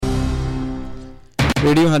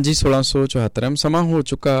Radio ਹਾਂਜੀ 1674 ਸਮਾਂ ਹੋ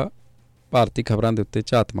ਚੁੱਕਾ ਭਾਰਤੀ ਖਬਰਾਂ ਦੇ ਉੱਤੇ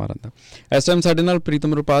ਝਾਤ ਮਾਰਨ ਦਾ। ਇਸ ਟਾਈਮ ਸਾਡੇ ਨਾਲ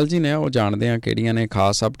ਪ੍ਰੀਤਮ ਰੁਪਾਲ ਜੀ ਨੇ, ਉਹ ਜਾਣਦੇ ਹਾਂ ਕਿਹੜੀਆਂ ਨੇ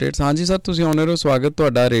ਖਾਸ ਅਪਡੇਟਸ। ਹਾਂਜੀ ਸਰ, ਤੁਸੀਂ ਆਉਣੇ ਰਹੋ, ਸਵਾਗਤ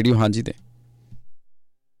ਤੁਹਾਡਾ ਰੇਡੀਓ ਹਾਂਜੀ ਤੇ।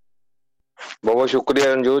 ਬਹੁਤ ਬਹੁਤ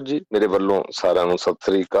ਸ਼ੁਕਰੀਆ ਰਣਜੋਤ ਜੀ, ਮੇਰੇ ਵੱਲੋਂ ਸਾਰਿਆਂ ਨੂੰ ਸਤਿ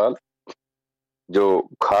ਸ੍ਰੀ ਅਕਾਲ। ਜੋ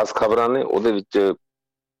ਖਾਸ ਖਬਰਾਂ ਨੇ ਉਹਦੇ ਵਿੱਚ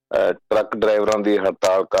ਟਰੱਕ ਡਰਾਈਵਰਾਂ ਦੀ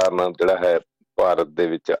ਹੜਤਾਲ ਕਾਰਨ ਜਿਹੜਾ ਹੈ ਭਾਰਤ ਦੇ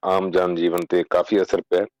ਵਿੱਚ ਆਮ ਜਨ ਜੀਵਨ ਤੇ ਕਾਫੀ ਅਸਰ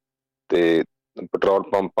ਪਿਆ ਤੇ ਪੈਟਰੋਲ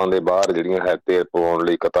ਪੰਪਾਂ ਦੇ ਬਾਹਰ ਜਿਹੜੀਆਂ ਹੈ ਤੇਲ ਪਵਾਉਣ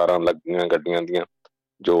ਲਈ ਕਤਾਰਾਂ ਲੱਗੀਆਂ ਗੱਡੀਆਂ ਦੀਆਂ,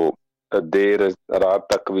 ਜੋ ਦੇਰ ਰਾਤ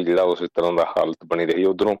ਤੱਕ ਵੀ ਜਿਹੜਾ ਉਸ ਤਰ੍ਹਾਂ ਦਾ ਹਾਲਤ ਬਣੀ ਰਹੀ।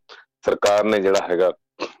 ਉਧਰੋਂ ਸਰਕਾਰ ਨੇ ਜਿਹੜਾ ਹੈਗਾ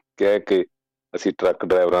ਕਹਿ ਕੇ ਅਸੀਂ ਟਰੱਕ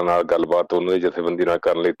ਡਰਾਈਵਰਾਂ ਨਾਲ ਗੱਲਬਾਤ ਉਹਨਾਂ ਦੀ ਜਥੇਬੰਦੀ ਨਾਲ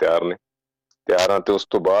ਕਰਨ ਲਈ ਤਿਆਰ ਹਾਂ ਤੇ ਉਸ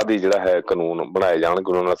ਤੋਂ ਬਾਅਦ ਹੀ ਜਿਹੜਾ ਹੈ ਕਾਨੂੰਨ ਬਣਾਏ ਜਾਣਗੇ।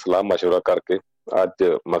 ਉਹਨਾਂ ਨਾਲ ਸਲਾਹ ਮਸ਼ਵਰਾ ਕਰਕੇ ਅੱਜ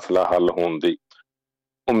ਮਸਲਾ ਹੱਲ ਹੋਣ ਦੀ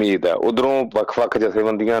ਉਮੀਦ ਹੈ। ਉਧਰੋਂ ਵੱਖ-ਵੱਖ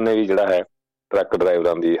ਜਥੇਬੰਦੀਆਂ ਨੇ ਵੀ ਜਿਹੜਾ ਹੈ ਟਰੱਕ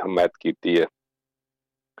ਡਰਾਈਵਰਾਂ ਦੀ ਹਮਾਇਤ ਕੀਤੀ ਹੈ।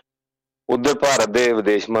 ਉਧਰ ਭਾਰਤ ਦੇ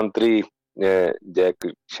ਵਿਦੇਸ਼ ਮੰਤਰੀ ਜੈ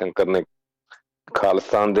ਸ਼ੰਕਰ ਨੇ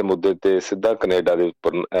ਖਾਲਿਸਤਾਨ ਦੇ ਮੁੱਦੇ ਤੇ ਸਿੱਧਾ ਕੈਨੇਡਾ ਦੇ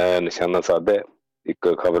ਉੱਪਰ ਨਿਸ਼ਾਨਾ ਸਾਧਿਆ। ਇੱਕ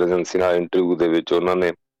ਖਬਰ ਏਜੰਸੀ ਨਾਲ ਇੰਟਰਵਿਊ ਦੇ ਵਿੱਚ ਉਹਨਾਂ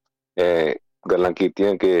ਨੇ ਗੱਲਾਂ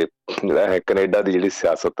ਕੀਤੀਆਂ ਕਿ ਜਿਹੜਾ ਹੈ ਕੈਨੇਡਾ ਦੀ ਜਿਹੜੀ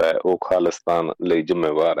ਸਿਆਸਤ ਹੈ ਉਹ ਖਾਲਿਸਤਾਨ ਲਈ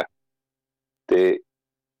ਜ਼ਿੰਮੇਵਾਰ ਹੈ। ਤੇ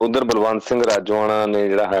ਉਧਰ ਬਲਵੰਤ ਸਿੰਘ ਰਾਜੋਆਣਾ ਨੇ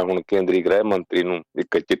ਜਿਹੜਾ ਹੈ ਹੁਣ ਕੇਂਦਰੀ ਗ੍ਰਹਿ ਮੰਤਰੀ ਨੂੰ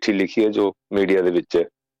ਇੱਕ ਚਿੱਠੀ ਲਿਖੀ ਹੈ ਜੋ ਮੀਡੀਆ ਦੇ ਵਿੱਚ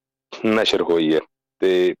ਨਸ਼ਰ ਹੋਈ ਹੈ।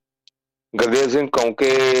 ਤੇ ਗੁਰਦੇਵ ਸਿੰਘ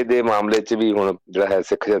ਕੌਂਕੇ ਦੇ ਮਾਮਲੇ 'ਚ ਵੀ ਹੁਣ ਜਿਹੜਾ ਹੈ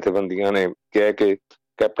ਸਿੱਖ ਜਥੇਬੰਦੀਆਂ ਨੇ ਕਿਹਾ ਕਿ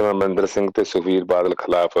ਕੈਪਟਨ ਅਮਰਿੰਦਰ ਸਿੰਘ ਤੇ ਸੁਖਬੀਰ ਬਾਦਲ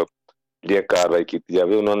ਖਿਲਾਫ ਜਿਹੜੀ ਕਾਰਵਾਈ ਕੀਤੀ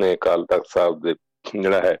ਜਾਵੇ। ਉਹਨਾਂ ਨੇ ਅਕਾਲ ਤਖ਼ਤ ਸਾਹਿਬ ਦੇ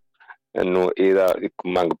ਜਿਹੜਾ ਹੈ ਇਹਨੂੰ ਇਹਦਾ ਇੱਕ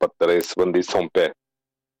ਮੰਗ ਪੱਤਰ ਇਸ ਸੰਬੰਧੀ ਸੌਂਪਿਆ।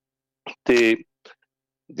 ਤੇ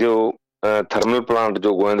ਜੋ ਥਰਮਲ ਪਲਾਂਟ,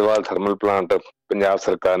 ਜੋ ਗੋਇੰਦਵਾਲ ਥਰਮਲ ਪਲਾਂਟ ਪੰਜਾਬ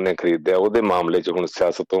ਸਰਕਾਰ ਨੇ ਖਰੀਦਿਆ, ਉਹਦੇ ਮਾਮਲੇ 'ਚ ਹੁਣ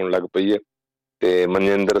ਸਿਆਸਤ ਹੋਣ ਲੱਗ ਪਈ ਹੈ। ਤੇ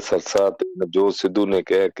ਮਨਜਿੰਦਰ ਸਰਸਾ ਤੇ ਨਵਜੋਤ ਸਿੱਧੂ ਨੇ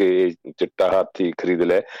ਕਿਹਾ ਕਿ ਚਿੱਟਾ ਹਾਥੀ ਖਰੀਦ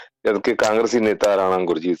ਲਿਆ, ਜਦਕਿ ਕਾਂਗਰਸੀ ਨੇਤਾ ਰਾਣਾ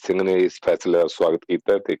ਗੁਰਜੀਤ ਸਿੰਘ ਨੇ ਇਸ ਫੈਸਲੇ ਦਾ ਸਵਾਗਤ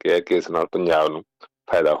ਕੀਤਾ ਤੇ ਕਿਹਾ ਕਿ ਇਸ ਨਾਲ ਪੰਜਾਬ ਨੂੰ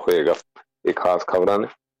ਫਾਇਦਾ ਹੋਏਗਾ। ਇਹ ਖਾਸ ਖਬਰਾਂ ਨੇ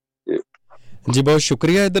ਜੀ, ਬਹੁਤ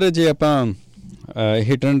ਸ਼ੁਕਰੀਆ। ਇੱਧਰ ਜੇ ਆਪਾਂ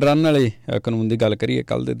ਹਿੱਟ ਐਂਡ ਰਨ ਵਾਲੇ ਕਾਨੂੰਨ ਦੀ ਗੱਲ ਕਰੀਏ,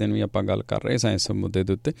 ਕੱਲ੍ਹ ਦੇ ਦਿਨ ਵੀ ਆਪਾਂ ਗੱਲ ਕਰ ਰਹੇ ਸਾਂ ਇਸ ਮੁੱਦੇ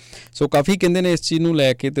ਦੇ ਉੱਤੇ। ਸੋ ਕਾਫੀ ਕਹਿੰਦੇ ਨੇ ਇਸ ਚੀਜ਼ ਨੂੰ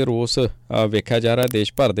ਲੈ ਕੇ ਤੇ ਰੋਸ ਵੇਖਿਆ ਜਾ ਰਿਹਾ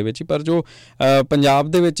ਦੇਸ਼ ਭਰ ਦੇ ਵਿੱਚ। ਪਰ ਜੋ ਪੰਜਾਬ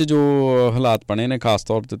ਦੇ ਵਿੱਚ ਜੋ ਹਾਲਾਤ ਬਣੇ ਨੇ ਖਾਸ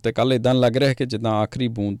ਤੌਰ ਦੇ ਉੱਤੇ, ਕੱਲ੍ਹ ਇੱਦਾਂ ਲੱਗ ਰਿਹਾ ਕਿ ਜਿੱਦਾਂ ਆਖਰੀ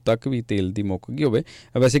ਬੂੰਦ ਤੱਕ ਵੀ ਤੇਲ ਦੀ ਮੁੱਕ ਗਈ ਹੋਵੇ।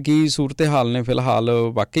 ਵੈਸੇ ਕੀ ਸੂਰਤ ਹਾਲ ਨੇ ਫਿਲਹਾਲ?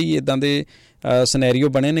 ਵਾਕਈ ਇੱਦਾਂ ਦੇ ਸਿਨੈਰੀਓ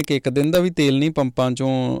ਬਣੇ ਨੇ ਕਿ ਇੱਕ ਦਿਨ ਦਾ ਵੀ ਤੇਲ ਨਹੀਂ ਪੰਪਾਂ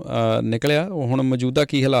 'ਚੋਂ ਨਿਕਲਿਆ। ਹੁਣ ਮੌਜੂਦਾ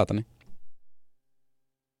ਕੀ ਹਾਲਾਤ ਨੇ?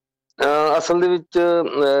 ਅਸਲ ਦੇ ਵਿੱਚ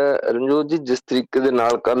ਰਣਜੋਤ ਜੀ, ਜਿਸ ਤਰੀਕੇ ਦੇ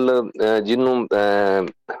ਨਾਲ ਕੱਲ ਜਿਹਨੂੰ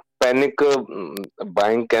ਪੈਨਿਕ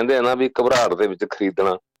ਬਾਇੰਗ ਕਹਿੰਦੇ ਆ ਨਾ, ਵੀ ਘਬਰਾਹਟ ਦੇ ਵਿੱਚ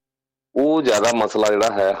ਖਰੀਦਣਾ, ਉਹ ਜ਼ਿਆਦਾ ਮਸਲਾ ਜਿਹੜਾ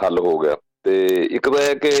ਹੈ ਹੱਲ ਹੋ ਗਿਆ। ਤੇ ਇੱਕ ਤਾਂ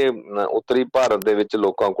ਇਹ ਕਿ ਉੱਤਰੀ ਭਾਰਤ ਦੇ ਵਿੱਚ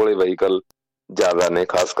ਲੋਕਾਂ ਕੋਲੇ ਵਹੀਕਲ ਜ਼ਿਆਦਾ ਨੇ,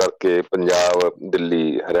 ਖਾਸ ਕਰਕੇ ਪੰਜਾਬ,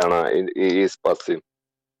 ਦਿੱਲੀ, ਹਰਿਆਣਾ ਇਸ ਪਾਸੇ।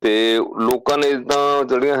 ਤੇ ਲੋਕਾਂ ਨੇ ਇੱਦਾਂ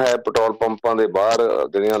ਜਿਹੜੀਆਂ ਹੈ ਪੈਟਰੋਲ ਪੰਪਾਂ ਦੇ ਬਾਹਰ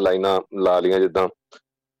ਜਿਹੜੀਆਂ ਲਾਈਨਾਂ ਲਾ ਲਈਆਂ, ਜਿੱਦਾਂ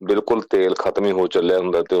ਬਿਲਕੁਲ ਤੇਲ ਖਤਮ ਹੀ ਹੋ ਚੱਲਿਆ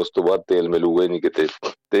ਹੁੰਦਾ ਤੇ ਉਸ ਤੋਂ ਬਾਅਦ ਤੇਲ ਮਿਲੂਗਾ ਹੀ ਨਹੀਂ ਕਿਤੇ।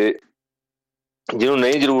 ਤੇ ਜਿਹਨੂੰ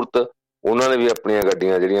ਨਹੀਂ ਜ਼ਰੂਰਤ ਉਹਨਾਂ ਨੇ ਵੀ ਆਪਣੀਆਂ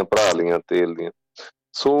ਗੱਡੀਆਂ ਜਿਹੜੀਆਂ ਭਰਾ ਲਈਆਂ ਤੇਲ ਦੀਆਂ।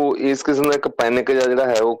 ਸੋ ਇਸ ਕਿਸਮ ਦਾ ਇੱਕ ਪੈਨਿਕ ਜਿਹੜਾ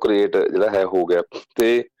ਹੈ ਉਹ ਕ੍ਰੀਏਟ ਜਿਹੜਾ ਹੈ ਹੋ ਗਿਆ।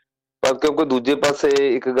 ਤੇ ਪਰ ਕਿਉਂਕਿ ਦੂਜੇ ਪਾਸੇ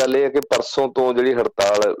ਇੱਕ ਗੱਲ ਇਹ ਹੈ ਕਿ ਪਰਸੋਂ ਤੋਂ ਜਿਹੜੀ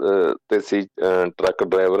ਹੜਤਾਲ ਤੇ ਸੀ ਟਰੱਕ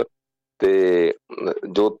ਡਰਾਈਵਰ, ਤੇ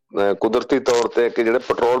ਜੋ ਕੁਦਰਤੀ ਤੌਰ ਤੇ ਕਿ ਜਿਹੜੇ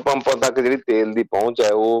ਪੈਟਰੋਲ ਪੰਪਾਂ ਤੱਕ ਜਿਹੜੀ ਤੇਲ ਦੀ ਪਹੁੰਚ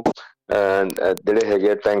ਹੈ ਉਹ ਜਿਹੜੇ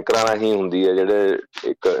ਹੈਗੇ ਟੈਂਕਰਾਂ ਰਾਹੀਂ ਹੁੰਦੀ ਹੈ। ਜਿਹੜੇ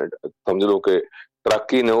ਇੱਕ ਸਮਝ ਲਓ ਕਿ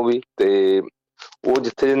ਟਰੱਕ ਹੀ ਨੇ ਉਹ ਵੀ, ਤੇ ਉਹ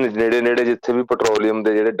ਜਿੱਥੇ ਨੇੜੇ ਜਿੱਥੇ ਵੀ ਪੈਟਰੋਲੀਅਮ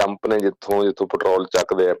ਦੇ ਜਿਹੜੇ ਡੰਪ ਨੇ, ਜਿੱਥੋਂ ਪੈਟਰੋਲ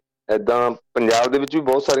ਚੱਕਦੇ ਆ। ਏਦਾਂ ਪੰਜਾਬ ਦੇ ਵਿੱਚ ਵੀ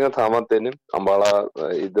ਬਹੁਤ ਸਾਰੀਆਂ ਥਾਵਾਂ ਤੇ ਨੇ। ਅੰਬਾਲਾ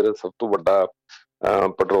ਇੱਧਰ ਸਭ ਤੋਂ ਵੱਡਾ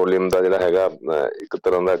ਪੈਟਰੋਲੀਅਮ ਦਾ ਜਿਹੜਾ ਹੈਗਾ ਇੱਕ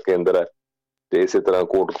ਤਰ੍ਹਾਂ ਦਾ ਕੇਂਦਰ ਹੈ। ਤੇ ਇਸੇ ਤਰ੍ਹਾਂ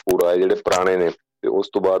ਕੋਟਕਪੂਰਾ ਜਿਹੜੇ ਪੁਰਾਣੇ ਨੇ। ਤੇ ਉਸ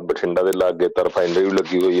ਤੋਂ ਬਾਅਦ ਬਠਿੰਡਾ ਦੇ ਲਾਗੇ ਤਾਂ ਰਿਫਾਈਨਰੀ ਵੀ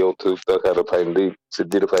ਲੱਗੀ ਹੋਈ ਹੈ, ਉੱਥੇ ਤਾਂ ਰਿਫਾਈਨਰੀ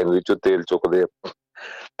ਸਿੱਧੀ ਰਿਫਾਈਨਰੀ ਚੋਂ ਤੇਲ ਚੁੱਕਦੇ ਆ।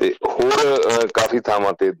 ਤੇ ਹੋਰ ਕਾਫੀ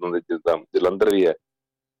ਥਾਵਾਂ ਤੇ ਜਿੱਦਾਂ ਜਲੰਧਰ ਵੀ ਹੈ।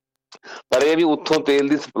 ਪਰ ਇਹ ਵੀ ਉੱਥੋਂ ਤੇਲ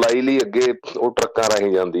ਦੀ ਸਪਲਾਈ ਲਈ ਅੱਗੇ ਉਹ ਟਰੱਕਾਂ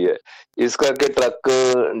ਰਾਹੀਂ ਜਾਂਦੀ ਹੈ। ਇਸ ਕਰਕੇ ਟਰੱਕ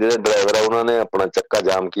ਜਿਹੜੇ ਡਰਾਈਵਰ ਆ ਉਹਨਾਂ ਨੇ ਆਪਣਾ ਚੱਕਾ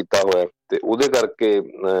ਜਾਮ ਕੀਤਾ ਹੋਇਆ ਤੇ ਉਹਦੇ ਕਰਕੇ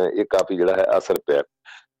ਇਹ ਕਾਫੀ ਜਿਹੜਾ ਹੈ ਅਸਰ ਪਿਆ।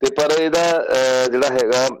 ਤੇ ਪਰ ਇਹਦਾ ਜਿਹੜਾ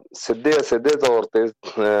ਹੈਗਾ ਸਿੱਧੇ ਅਸਿੱਧੇ ਤੌਰ ਤੇ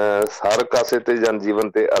ਹਰ ਕਾਸੇ ਤੇ ਜਨਜੀਵਨ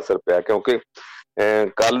ਤੇ ਅਸਰ ਪਿਆ, ਕਿਉਂਕਿ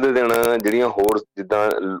ਕੱਲ ਦੇ ਦਿਨ ਜਿਹੜੀਆਂ ਹੋਰ ਜਿੱਦਾਂ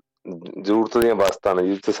ਜ਼ਰੂਰਤ ਦੀਆਂ ਵਸਤਾਂ ਨੇ,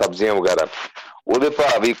 ਜਿੱਥੇ ਸਬਜ਼ੀਆਂ ਵਗੈਰਾ, ਉਹਦੇ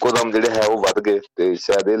ਭਾਅ ਵੀ ਇੱਕੋ ਦਮ ਜਿਹੜੇ ਹੈ ਉਹ ਵੱਧ ਗਏ। ਤੇ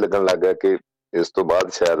ਸ਼ਾਇਦ ਇਹ ਲੱਗਣ ਲੱਗ ਗਿਆ ਕਿ ਇਸ ਤੋਂ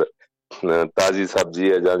ਬਾਅਦ ਸ਼ਾਇਦ ਤਾਜ਼ੀ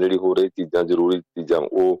ਸਬਜ਼ੀ ਹੈ ਜਾਂ ਜਿਹੜੀ ਹੋਰ ਇਹ ਚੀਜ਼ਾਂ ਜ਼ਰੂਰੀ ਚੀਜ਼ਾਂ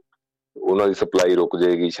ਉਹਨਾਂ ਦੀ ਸਪਲਾਈ ਰੁਕ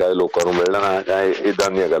ਜਾਏਗੀ, ਸ਼ਾਇਦ ਲੋਕਾਂ ਨੂੰ ਮਿਲਣਾ ਜਾਂ ਏਦਾਂ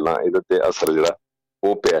ਦੀਆਂ ਗੱਲਾਂ, ਇਹਦੇ ਤੇ ਅਸਰ ਜਿਹੜਾ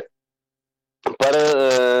ਉਹ ਪਿਆ। ਪਰ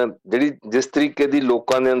ਜਿਹੜੀ ਜਿਸ ਤਰੀਕੇ ਦੀ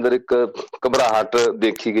ਲੋਕਾਂ ਦੇ ਅੰਦਰ ਇੱਕ ਘਬਰਾਹਟ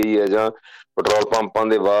ਦੇਖੀ ਗਈ ਹੈ, ਜਾਂ ਪੈਟਰੋਲ ਪੰਪਾਂ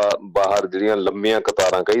ਦੇ ਬਾਹਰ ਜਿਹੜੀਆਂ ਲੰਮੀਆਂ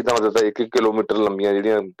ਕਤਾਰਾਂ, ਕਈ ਥਾਵਾਂ ਤੇ ਤਾਂ 1 ਕਿਲੋਮੀਟਰ ਲੰਮੀਆਂ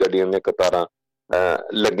ਜਿਹੜੀਆਂ ਗੱਡੀਆਂ ਦੀਆਂ ਕਤਾਰਾਂ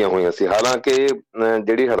ਲੱਗੀਆਂ ਹੋਈਆਂ ਸੀ। ਹਾਲਾਂਕਿ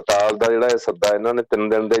ਜਿਹੜੀ ਹੜਤਾਲ ਦਾ ਜਿਹੜਾ ਇਹ ਸੱਦਾ ਇਹਨਾਂ ਨੇ 3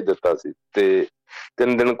 ਦਿਨ ਦਾ ਹੀ ਦਿੱਤਾ ਸੀ, ਤੇ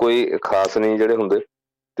 3 ਦਿਨ ਕੋਈ ਖਾਸ ਨਹੀਂ ਜਿਹੜੇ ਹੁੰਦੇ।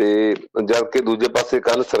 ਤੇ ਜਦ ਕਿ ਦੂਜੇ ਪਾਸੇ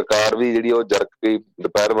ਕੱਲ ਸਰਕਾਰ ਵੀ ਜਿਹੜੀ ਉਹ ਜਰਕ ਗਈ।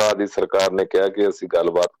 ਦੁਪਹਿਰ ਬਾਅਦ ਦੀ ਸਰਕਾਰ ਨੇ ਕਿਹਾ ਕਿ ਅਸੀਂ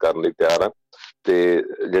ਗੱਲਬਾਤ ਕਰਨ ਲਈ ਤਿਆਰ ਹਾਂ, ਤੇ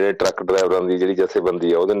ਜਿਹੜੇ ਟਰੱਕ ਡਰਾਈਵਰਾਂ ਦੀ ਜਿਹੜੀ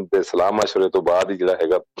ਜਥੇਬੰਦੀ ਆ ਉਹਦੇ ਤੇ ਸਲਾਹ ਮਸ਼ਵਰੇ ਤੋਂ ਬਾਅਦ ਹੀ ਜਿਹੜਾ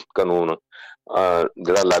ਹੈਗਾ ਕਾਨੂੰਨ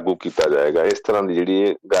ਜਿਹੜਾ ਲਾਗੂ ਕੀਤਾ ਜਾਏਗਾ। ਇਸ ਤਰ੍ਹਾਂ ਦੀ ਜਿਹੜੀ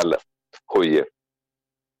ਇਹ ਗੱਲ ਹੋਈ ਹੈ।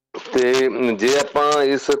 ਤੇ ਜੇ ਆਪਾਂ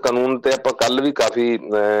ਇਸ ਕਾਨੂੰਨ ਤੇ ਆਪਾਂ ਕੱਲ ਵੀ ਕਾਫੀ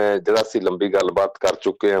ਜਿਹੜਾ ਅਸੀਂ ਲੰਬੀ ਗੱਲਬਾਤ ਕਰ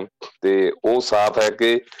ਚੁੱਕੇ ਹਾਂ, ਤੇ ਉਹ ਸਾਫ਼ ਹੈ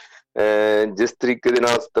ਕਿ ਜਿਸ ਤਰੀਕੇ ਦੇ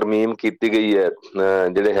ਨਾਲ ਤਰਮੀਮ ਕੀਤੀ ਗਈ ਹੈ,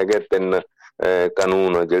 ਜਿਹੜੇ ਹੈਗੇ 3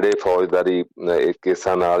 ਕਾਨੂੰਨ ਜਿਹੜੇ ਫੌਜਦਾਰੀ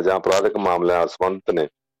ਕੇਸਾਂ ਨਾਲ ਜਾਂ ਅਪਰਾਧਿਕ ਮਾਮਲਿਆਂ ਨਾਲ ਸੰਬੰਧਿਤ ਨੇ,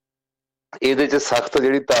 ਇਹਦੇ 'ਚ ਸਖਤ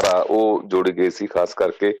ਜਿਹੜੀ ਧਾਰਾ ਉਹ ਜੋੜੀ ਗਈ ਸੀ, ਖਾਸ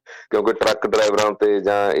ਕਰਕੇ ਕਿਉਂਕਿ ਟਰੱਕ ਡਰਾਈਵਰਾਂ ਤੇ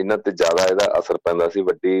ਜਾਂ ਇਹਨਾਂ ਤੇ ਜ਼ਿਆਦਾ ਇਹਦਾ ਅਸਰ ਪੈਂਦਾ ਸੀ।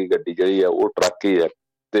 ਵੱਡੀ ਗੱਡੀ ਜਿਹੜੀ ਆ ਉਹ ਟਰੱਕ ਹੀ ਹੈ,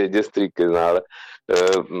 ਤੇ ਜਿਸ ਤਰੀਕੇ ਨਾਲ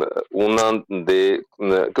ਉਹਨਾਂ ਦੇ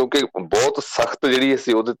ਕਿਉਂਕਿ ਬਹੁਤ ਸਖਤ ਜਿਹੜੀ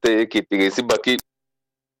ਸੀ ਉਹਦੇ ਤੇ ਕੀਤੀ ਗਈ ਸੀ। ਬਾਕੀ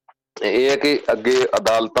ਇਹ ਹੈ ਕਿ ਅੱਗੇ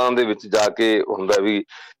ਅਦਾਲਤਾਂ ਦੇ ਵਿੱਚ ਜਾ ਕੇ ਹੁੰਦਾ ਵੀ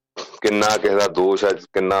ਕਿੰਨਾ ਕਿਸੇ ਦਾ ਦੋਸ਼ ਹੈ,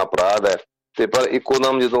 ਕਿੰਨਾ ਅਪਰਾਧ ਹੈ, ਤੇ ਪਰ ਇੱਕੋ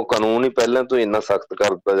ਦਮ ਜਦੋਂ ਕਾਨੂੰਨ ਹੀ ਪਹਿਲਾਂ ਤੋਂ ਇੰਨਾ ਸਖਤ ਕਰ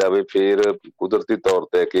ਦਿੱਤਾ ਜਾਵੇ, ਫਿਰ ਕੁਦਰਤੀ ਤੌਰ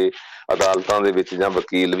ਤੇ ਕਿ ਅਦਾਲਤਾਂ ਦੇ ਵਿੱਚ ਜਾਂ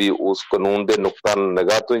ਵਕੀਲ ਵੀ ਉਸ ਕਾਨੂੰਨ ਦੇ ਨੁਕਤਾ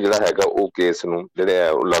ਨਿਗਾਹ ਤੋਂ ਜਿਹੜਾ ਹੈਗਾ ਉਹ ਕੇਸ ਨੂੰ ਜਿਹੜੇ ਹੈ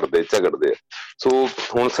ਉਹ ਲੜਦੇ ਝਗੜਦੇ ਆ। ਸੋ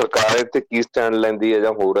ਹੁਣ ਸਰਕਾਰ ਇੱਥੇ ਕੀ ਸਟੈਂਡ ਲੈਂਦੀ ਹੈ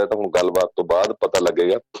ਜਾਂ ਹੋਰ ਹੈ ਤਾਂ ਹੁਣ ਗੱਲਬਾਤ ਤੋਂ ਬਾਅਦ ਪਤਾ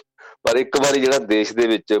ਲੱਗੇਗਾ। ਪਰ ਇੱਕ ਵਾਰੀ ਜਿਹੜਾ ਦੇਸ਼ ਦੇ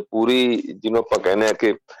ਵਿੱਚ ਪੂਰੀ ਜਿਹਨੂੰ ਆਪਾਂ ਕਹਿੰਦੇ ਆ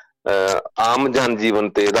ਕਿ ਆਮ ਜਨ ਜੀਵਨ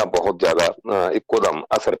ਤੇ ਇਹਦਾ ਬਹੁਤ ਜ਼ਿਆਦਾ ਇੱਕੋ ਦਮ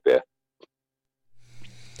ਅਸਰ ਪਿਆ।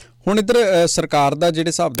 ਹੁਣ ਇੱਧਰ ਸਰਕਾਰ ਦਾ ਜਿਹੜੇ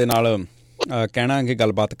ਹਿਸਾਬ ਦੇ ਨਾਲ ਕਹਿਣਾ ਕਿ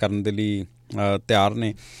ਗੱਲਬਾਤ ਕਰਨ ਦੇ ਲਈ ਤਿਆਰ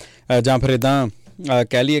ਨੇ, ਜਾਂ ਫਿਰ ਇੱਦਾਂ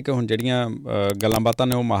ਕਹਿ ਲਈਏ ਕਿ ਹੁਣ ਜਿਹੜੀਆਂ ਗੱਲਾਂ ਬਾਤਾਂ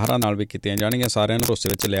ਨੇ ਉਹ ਮਾਹਰਾਂ ਨਾਲ ਵੀ ਕੀਤੀਆਂ ਜਾਣਗੀਆਂ, ਸਾਰਿਆਂ ਨੂੰ ਭਰੋਸੇ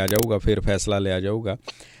ਵਿੱਚ ਲਿਆ ਜਾਊਗਾ, ਫਿਰ ਫੈਸਲਾ ਲਿਆ ਜਾਊਗਾ।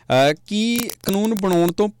 ਕੀ ਕਾਨੂੰਨ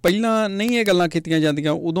ਬਣਾਉਣ ਤੋਂ ਪਹਿਲਾਂ ਨਹੀਂ ਇਹ ਗੱਲਾਂ ਕੀਤੀਆਂ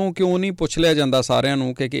ਜਾਂਦੀਆਂ? ਉਦੋਂ ਕਿਉਂ ਨਹੀਂ ਪੁੱਛ ਲਿਆ ਜਾਂਦਾ ਸਾਰਿਆਂ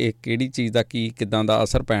ਨੂੰ ਕਿ ਕਿਹੜੀ ਚੀਜ਼ ਦਾ ਕਿੱਦਾਂ ਦਾ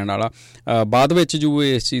ਅਸਰ ਪੈਣ ਵਾਲਾ? ਬਾਅਦ ਵਿੱਚ ਜੋ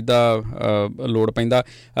ਇਸ ਚੀਜ਼ ਦਾ ਲੋੜ ਪੈਂਦਾ,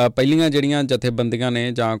 ਪਹਿਲੀਆਂ ਜਿਹੜੀਆਂ ਜਥੇਬੰਦੀਆਂ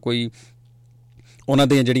ਨੇ ਜਾਂ ਕੋਈ ਉਹਨਾਂ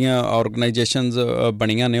ਦੀਆਂ ਜਿਹੜੀਆਂ ਔਰਗਨਾਈਜੇਸ਼ਨਜ਼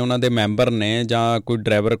ਬਣੀਆਂ ਨੇ, ਉਹਨਾਂ ਦੇ ਮੈਂਬਰ ਨੇ ਜਾਂ ਕੋਈ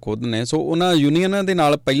ਡਰਾਈਵਰ ਖੁਦ ਨੇ, ਸੋ ਉਹਨਾਂ ਯੂਨੀਅਨਾਂ ਦੇ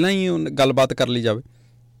ਨਾਲ ਪਹਿਲਾਂ ਹੀ ਗੱਲਬਾਤ ਕਰ ਲਈ ਜਾਵੇ।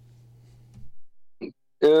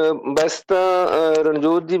 ਵੈਸੇ ਤਾਂ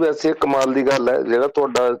ਰਣਜੋਤ ਜੀ, ਵੈਸੇ ਕਮਾਲ ਦੀ ਗੱਲ ਹੈ, ਜਿਹੜਾ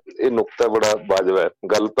ਤੁਹਾਡਾ ਇਹ ਨੁਕਤਾ ਬੜਾ ਵਾਜਬ ਹੈ।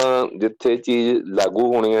 ਗੱਲ ਤਾਂ ਜਿੱਥੇ ਚੀਜ਼ ਲਾਗੂ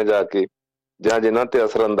ਹੋਣੀ ਹੈ ਜਾ ਕੇ, ਜਾਂ ਜਿਨ੍ਹਾਂ ਤੇ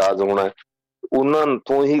ਅਸਰ ਅੰਦਾਜ਼ ਹੋਣਾ ਹੈ, ਉਹਨਾਂ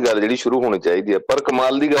ਤੋਂ ਹੀ ਗੱਲ ਜਿਹੜੀ ਸ਼ੁਰੂ ਹੋਣੀ ਚਾਹੀਦੀ ਹੈ। ਪਰ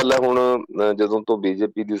ਕਮਾਲ ਦੀ ਗੱਲ ਹੈ, ਹੁਣ ਜਦੋਂ ਤੋਂ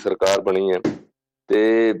ਬੀਜੇਪੀ ਦੀ ਸਰਕਾਰ ਬਣੀ ਹੈ,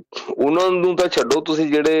 ਤੇ ਉਹਨਾਂ ਨੂੰ ਤਾਂ ਛੱਡੋ, ਤੁਸੀਂ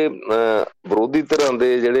ਜਿਹੜੇ ਵਿਰੋਧੀ ਧਿਰਾਂ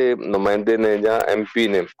ਦੇ ਜਿਹੜੇ ਨੁਮਾਇੰਦੇ ਨੇ ਜਾਂ MP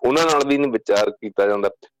ਨੇ, ਉਹਨਾਂ ਨਾਲ ਵੀ ਨਹੀਂ ਵਿਚਾਰ ਕੀਤਾ ਜਾਂਦਾ।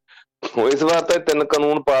 ਇਸ ਵਾਰ ਤਾਂ 3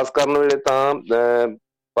 ਕਾਨੂੰਨ ਪਾਸ ਕਰਨ ਵੇਲੇ ਤਾਂ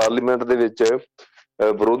ਪਾਰਲੀਮੈਂਟ ਦੇ ਵਿੱਚ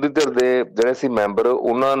ਵਿਰੋਧੀ ਧਿਰ ਦੇ ਜਿਹੜੇ ਸੀ ਮੈਂਬਰ,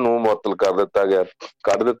 ਉਹਨਾਂ ਨੂੰ ਮੁਅੱਤਲ ਕਰ ਦਿੱਤਾ ਗਿਆ,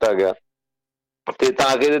 ਕੱਢ ਦਿੱਤਾ ਗਿਆ, ਤੇ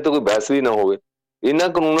ਤਾਂ ਕਿ ਇਹਦੇ ਤੋਂ ਕੋਈ ਬਹਿਸ ਵੀ ਨਾ ਹੋਵੇ। ਇਹਨਾਂ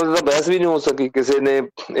ਕਾਨੂੰਨਾਂ ਦੀ ਤਾਂ ਬਹਿਸ ਵੀ ਨਹੀਂ ਹੋ ਸਕੀ, ਕਿਸੇ ਨੇ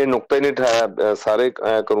ਇਹ ਨੁਕਤਾ ਹੀ ਨਹੀਂ ਉਠਾਇਆ। ਸਾਰੇ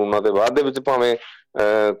ਕਾਨੂੰਨਾਂ ਦੇ ਬਾਅਦ ਦੇ ਵਿੱਚ ਭਾਵੇਂ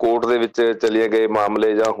ਕੋਰਟ ਦੇ ਵਿੱਚ ਚਲੇ ਗਏ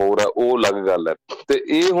ਮਾਮਲੇ ਜਾਂ ਹੋਰ ਆ, ਉਹ ਅਲੱਗ ਗੱਲ ਹੈ। ਤੇ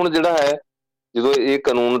ਇਹ ਹੁਣ ਜਿਹੜਾ ਹੈ, ਜਦੋਂ ਇਹ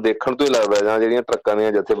ਕਾਨੂੰਨ ਦੇਖਣ ਤੋਂ ਹੀ ਲੱਗਦਾ, ਜਾਂ ਜਿਹੜੀਆਂ ਟਰੱਕਾਂ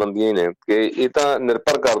ਦੀਆਂ ਜਥੇਬੰਦੀਆਂ ਹੀ ਨੇ, ਕਿ ਇਹ ਤਾਂ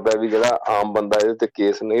ਨਿਰਭਰ ਕਰਦਾ ਵੀ ਜਿਹੜਾ ਆਮ ਬੰਦਾ ਇਹਦੇ ਤੇ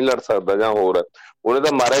ਕੇਸ ਨਹੀਂ ਲੜ ਸਕਦਾ ਜਾਂ ਹੋਰ ਹੈ, ਉਹਨੇ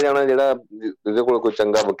ਤਾਂ ਮਾਰਿਆ ਜਾਣਾ, ਜਿਹੜਾ ਜਿਹਦੇ ਕੋਲ ਕੋਈ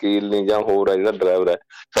ਚੰਗਾ ਵਕੀਲ ਨਹੀਂ ਜਾਂ ਹੋਰ ਹੈ, ਜਿਹੜਾ ਡਰਾਈਵਰ ਹੈ।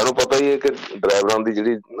 ਸਾਨੂੰ ਪਤਾ ਹੀ ਹੈ ਕਿ ਡਰਾਈਵਰਾਂ ਦੀ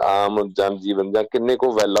ਜਿਹੜੀ ਆਮ ਜਨ ਜੀਵਨ ਜਾਂ ਕਿੰਨੇ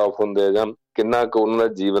ਕੁ ਵੈਲ ਆਫ ਹੁੰਦੇ ਆ, ਜਾਂ ਕਿੰਨਾ ਕੁ ਉਹਨਾਂ ਦਾ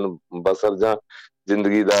ਜੀਵਨ ਬਸਰ ਜਾਂ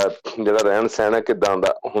ਜ਼ਿੰਦਗੀ ਦਾ ਜਿਹੜਾ ਰਹਿਣ ਸਹਿਣ ਹੈ ਕਿੱਦਾਂ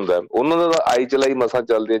ਦਾ ਹੁੰਦਾ। ਉਹਨਾਂ ਦਾ ਤਾਂ ਆਈ ਚਲਾਈ ਮਸਾਂ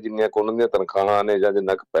ਚੱਲਦੀ ਹੈ, ਜਿੰਨੀਆਂ ਕੁ ਉਹਨਾਂ ਦੀਆਂ ਤਨਖਾਹਾਂ ਨੇ ਜਾਂ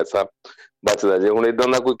ਜਿੰਨਾ ਕੁ ਪੈਸਾ ਬਚਦਾ। ਜੇ ਹੁਣ ਏਦਾਂ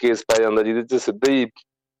ਦਾ ਕੋਈ ਕੇਸ ਪੈ ਜਾਂਦਾ ਜਿਹਦੇ 'ਚ ਸਿੱਧਾ ਹੀ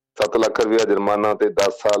 7 ਲੱਖ ਰੁਪਇਆ ਜੁਰਮਾਨਾ ਤੇ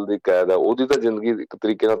 10 ਸਾਲ ਦੀ ਕੈਦ ਆ, ਉਹਦੀ ਤਾਂ ਜ਼ਿੰਦਗੀ ਇੱਕ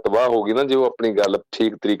ਤਰੀਕੇ ਨਾਲ ਤਬਾਹ ਹੋ ਗਈ ਨਾ, ਜੇ ਉਹ ਆਪਣੀ ਗੱਲ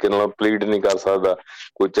ਠੀਕ ਤਰੀਕੇ ਨਾਲ ਪਲੀਡ ਨਹੀਂ ਕਰ ਸਕਦਾ,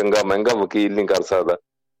 ਕੋਈ ਚੰਗਾ ਮਹਿੰਗਾ ਵਕੀਲ ਨਹੀਂ ਕਰ ਸਕਦਾ।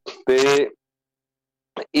 ਤੇ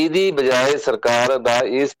ਇਹਦੀ ਬਜਾਏ ਸਰਕਾਰ ਦਾ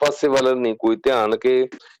ਇਸ ਪਾਸੇ ਵੱਲ ਨਹੀਂ ਕੋਈ ਧਿਆਨ ਕਿ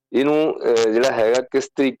ਇਹਨੂੰ ਜਿਹੜਾ ਹੈਗਾ ਕਿਸ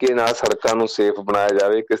ਤਰੀਕੇ ਨਾਲ ਸੜਕਾਂ ਨੂੰ ਸੇਫ ਬਣਾਇਆ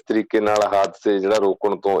ਜਾਵੇ, ਕਿਸ ਤਰੀਕੇ ਨਾਲ ਹਾਦਸੇ ਜਿਹੜਾ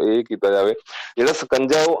ਰੋਕਣ ਤੋਂ ਇਹ ਕੀਤਾ ਜਾਵੇ। ਜਿਹੜਾ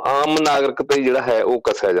ਸਕੰਜਾ ਉਹ ਆਮ ਨਾਗਰਿਕ ਤੇ ਜਿਹੜਾ ਹੈ ਉਹ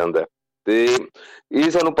ਕੱਸਿਆ ਜਾਂਦਾ। ਤੇ ਇਹ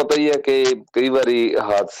ਸਾਨੂੰ ਪਤਾ ਹੀ ਹੈ ਕਿ ਕਈ ਵਾਰੀ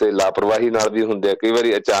ਹਾਦਸੇ ਲਾਪਰਵਾਹੀ ਨਾਲ ਵੀ ਹੁੰਦੇ ਆ, ਕਈ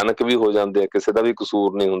ਵਾਰੀ ਅਚਾਨਕ ਵੀ ਹੋ ਜਾਂਦੇ ਆ, ਕਿਸੇ ਦਾ ਵੀ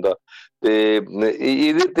ਕਸੂਰ ਨਹੀਂ ਹੁੰਦਾ। ਤੇ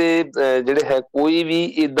ਇਹਦੇ ਤੇ ਜਿਹੜੇ ਹੈ ਕੋਈ ਵੀ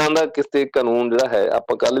ਏਦਾਂ ਦਾ ਕਿਸੇ ਕਾਨੂੰਨ ਜਿਹੜਾ ਹੈ,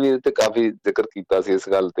 ਆਪਾਂ ਕੱਲ ਵੀ ਇਹਦੇ ਤੇ ਕਾਫੀ ਜ਼ਿਕਰ ਕੀਤਾ ਸੀ ਇਸ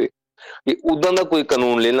ਗੱਲ ਤੇ, ਕਿ ਉਦਾਂ ਦਾ ਕੋਈ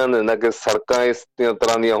ਕਾਨੂੰਨ ਲੈਣਾ ਦਿੰਦਾ ਕਿ ਸੜਕਾਂ ਇਸ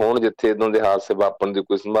ਤਰ੍ਹਾਂ ਦੀਆਂ ਹੋਣ ਜਿੱਥੇ ਏਦਾਂ ਦੇ ਹਾਦਸੇ ਵਾਪਰਨ ਦੀ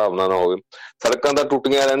ਕੋਈ ਸੰਭਾਵਨਾ ਨਾ ਹੋਵੇ। ਸੜਕਾਂ ਤਾਂ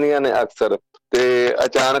ਟੁੱਟੀਆਂ ਰਹਿੰਦੀਆਂ ਨੇ ਅਕਸਰ, ਤੇ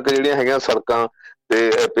ਅਚਾਨਕ ਜਿਹੜੀਆਂ ਹੈਗੀਆਂ ਸੜਕਾਂ ਤੇ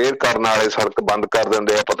ਰਿਪੇਅਰ ਕਰਨ ਵਾਲੇ ਸੜਕ ਬੰਦ ਕਰ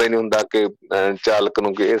ਦਿੰਦੇ ਆ, ਪਤਾ ਹੀ ਨਹੀਂ ਹੁੰਦਾ ਕਿ ਚਾਲਕ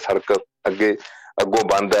ਨੂੰ ਕਿ ਇਹ ਸੜਕ ਅੱਗੋਂ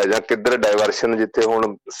ਬੰਦ ਹੈ ਜਾਂ ਕਿੱਧਰ ਡਾਇਵਰਸ਼ਨ, ਜਿੱਥੇ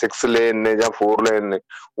ਹੁਣ 6 ਲੇਨ ਨੇ ਜਾਂ 4 ਲੇਨ ਨੇ,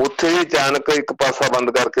 ਉੱਥੇ ਵੀ ਅਚਾਨਕ ਇੱਕ ਪਾਸਾ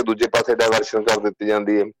ਬੰਦ ਕਰਕੇ ਦੂਜੇ ਪਾਸੇ ਡਾਇਵਰਸ਼ਨ ਕਰ ਦਿੱਤੀ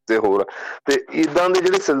ਜਾਂਦੀ ਹੈ। ਤੇ ਹੋਰ ਤੇ ਏਦਾਂ ਦੇ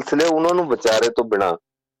ਜਿਹੜੇ ਸਿਲਸਿਲੇ ਉਹਨਾਂ ਨੂੰ ਵਿਚਾਰੇ ਤੋਂ ਬਿਨਾਂ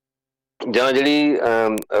ਜਾਂ ਜਿਹੜੀ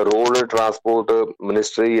ਰੋਡ ਟਰਾਂਸਪੋਰਟ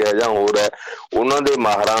ਮਿਨਿਸਟਰੀ ਹੈ ਜਾਂ ਹੋਰ ਹੈ, ਉਹਨਾਂ ਦੇ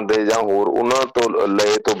ਮਾਹਰਾਂ ਦੇ ਜਾਂ ਹੋਰ ਉਹਨਾਂ ਤੋਂ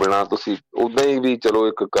ਲਏ ਤੋਂ ਬਿਨਾਂ ਤੁਸੀਂ ਉੱਦਾਂ ਹੀ ਵੀ ਚਲੋ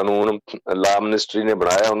ਇੱਕ ਕਾਨੂੰਨ ਲਾ ਮਿਨਿਸਟਰੀ ਨੇ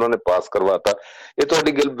ਬਣਾਇਆ, ਉਹਨਾਂ ਨੇ ਪਾਸ ਕਰਵਾਤਾ। ਇਹ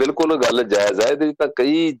ਤੁਹਾਡੀ ਬਿਲਕੁਲ ਗੱਲ ਜਾਇਜ਼ ਹੈ। ਇਹਦੇ ਵਿੱਚ ਤਾਂ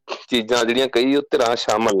ਕਈ ਚੀਜ਼ਾਂ ਜਿਹੜੀਆਂ ਕਈ ਧਿਰਾਂ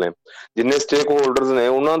ਸ਼ਾਮਲ ਨੇ, ਜਿੰਨੇ ਸਟੇਕ ਹੋਲਡਰਸ ਨੇ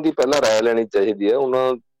ਉਹਨਾਂ ਦੀ ਪਹਿਲਾਂ ਰਾਏ ਲੈਣੀ ਚਾਹੀਦੀ ਹੈ,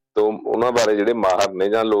 ਉਹਨਾਂ ਤੋਂ ਉਹਨਾਂ ਬਾਰੇ ਜਿਹੜੇ ਮਾਹਰ ਨੇ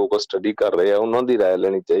ਜਾਂ ਲੋਕ ਸਟੱਡੀ ਕਰ ਰਹੇ ਆ ਉਹਨਾਂ ਦੀ ਰਾਏ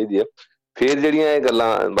ਲੈਣੀ ਚਾਹੀਦੀ ਹੈ। ਫਿਰ ਜਿਹੜੀਆਂ ਇਹ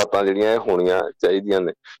ਗੱਲਾਂ ਬਾਤਾਂ ਜਿਹੜੀਆਂ ਇਹ ਹੋਣੀਆਂ ਚਾਹੀਦੀਆਂ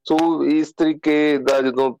ਨੇ। ਸੋ ਇਸ ਤਰੀਕੇ ਦਾ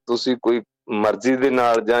ਜਦੋਂ ਤੁਸੀਂ ਕੋਈ ਮਰਜ਼ੀ ਦੇ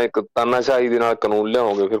ਨਾਲ ਜਾਂ ਇੱਕ ਤਾਨਾਸ਼ਾਹੀ ਦੇ ਨਾਲ ਕਾਨੂੰਨ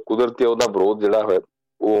ਲਿਆਓਗੇ, ਫਿਰ ਕੁਦਰਤੀ ਉਹਦਾ ਵਿਰੋਧ ਜਿਹੜਾ ਹੈ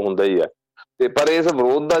ਉਹ ਹੁੰਦਾ ਹੀ ਹੈ। ਤੇ ਪਰ ਇਸ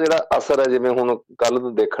ਵਿਰੋਧ ਦਾ ਜਿਹੜਾ ਅਸਰ ਹੈ, ਜਿਵੇਂ ਹੁਣ ਕੱਲ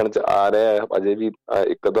ਦੇਖਣ ਚ ਆ ਰਿਹਾ ਹੈ, ਅਜੇ ਵੀ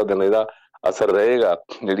ਇੱਕ ਅੱਧਾ ਦਿਨ ਇਹਦਾ ਅਸਰ ਰਹੇਗਾ,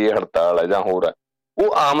 ਜਿਹੜੀ ਇਹ ਹੜਤਾਲ ਹੈ ਜਾਂ ਹੋਰ ਹੈ,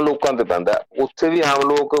 ਉਹ ਆਮ ਲੋਕਾਂ ਤੇ ਪੈਂਦਾ। ਉੱਥੇ ਵੀ ਆਮ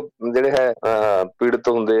ਲੋਕ ਜਿਹੜੇ ਹੈ ਪੀੜਤ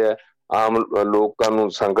ਹੁੰਦੇ ਹੈ, ਆਮ ਲੋਕਾਂ ਨੂੰ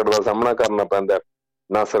ਸੰਕਟ ਦਾ ਸਾਹਮਣਾ ਕਰਨਾ ਪੈਂਦਾ,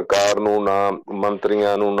 ਨਾ ਸਰਕਾਰ ਨੂੰ, ਨਾ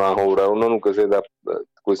ਮੰਤਰੀਆਂ ਨੂੰ, ਨਾ ਹੋਰ ਹੈ, ਉਹਨਾਂ ਨੂੰ ਕਿਸੇ ਦਾ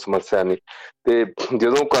ਕੋਈ ਸਮੱਸਿਆ ਨਹੀਂ। ਤੇ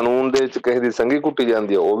ਜਦੋਂ ਕਾਨੂੰਨ ਦੇ ਵਿੱਚ ਕਿਸੇ ਦੀ ਸੰਘੀ ਘੁੱਟੀ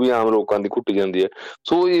ਜਾਂਦੀ ਹੈ, ਉਹ ਵੀ ਆਮ ਲੋਕਾਂ ਦੀ ਘੁੱਟੀ ਜਾਂਦੀ ਹੈ।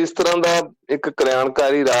 ਸੋ ਇਸ ਤਰ੍ਹਾਂ ਦਾ ਇੱਕ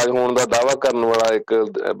ਕਲਿਆਣਕਾਰੀ ਰਾਜ ਹੋਣ ਦਾ ਦਾਅਵਾ ਕਰਨ ਵਾਲਾ, ਇੱਕ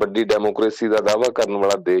ਵੱਡੀ ਡੈਮੋਕ੍ਰੇਸੀ ਦਾ ਦਾਅਵਾ ਕਰਨ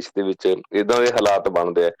ਵਾਲਾ ਦੇਸ਼ ਦੇ ਵਿੱਚ ਏਦਾਂ ਦੇ ਹਾਲਾਤ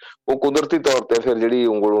ਬਣਦੇ ਆ, ਉਹ ਕੁਦਰਤੀ ਤੌਰ ਤੇ ਫਿਰ ਜਿਹੜੀ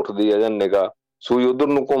ਉਂਗਲ ਉੱਠਦੀ ਹੈ ਜਾਂ ਨਿਗਾਹ ਸੂਈ ਉਧਰ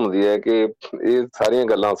ਨੂੰ ਘੁੰਮਦੀ ਹੈ ਕਿ ਇਹ ਸਾਰੀਆਂ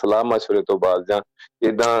ਗੱਲਾਂ ਸਲਾਹ ਮਸ਼ਵਰੇ ਤੋਂ ਬਾਅਦ ਜਾਂ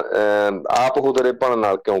ਏਦਾਂ ਆਪ ਹੁਦਰੇਪਣ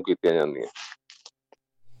ਨਾਲ ਕਿਉਂ ਕੀਤੀਆਂ ਜਾਂਦੀਆਂ।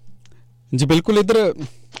 ਜੀ ਬਿਲਕੁਲ। ਇੱਧਰ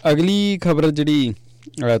ਅਗਲੀ ਖਬਰ ਜਿਹੜੀ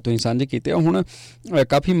ਤੁਸੀਂ ਸਾਂਝੀ ਕੀਤੀ, ਹੁਣ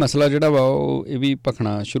ਕਾਫੀ ਮਸਲਾ ਜਿਹੜਾ ਵਾ ਉਹ ਇਹ ਵੀ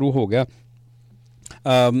ਭਖਣਾ ਸ਼ੁਰੂ ਹੋ ਗਿਆ,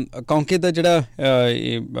 ਕਿਉਂਕਿ ਇਹਦਾ ਜਿਹੜਾ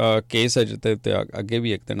ਕੇਸ ਹੈ ਜਿੱਤੇ ਅੱਗੇ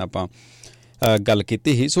ਵੀ ਇੱਕ ਦਿਨ ਆਪਾਂ ਗੱਲ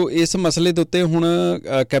ਕੀਤੀ ਸੀ। ਸੋ ਇਸ ਮਸਲੇ ਦੇ ਉੱਤੇ ਹੁਣ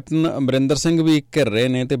ਕੈਪਟਨ ਅਮਰਿੰਦਰ ਸਿੰਘ ਵੀ ਘਿਰ ਰਹੇ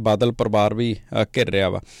ਨੇ ਅਤੇ ਬਾਦਲ ਪਰਿਵਾਰ ਵੀ ਘਿਰ ਰਿਹਾ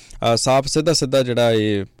ਵਾ। ਸਾਫ਼ ਸਿੱਧਾ ਜਿਹੜਾ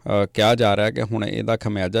ਇਹ ਕਿਹਾ ਜਾ ਰਿਹਾ ਕਿ ਹੁਣ ਇਹਦਾ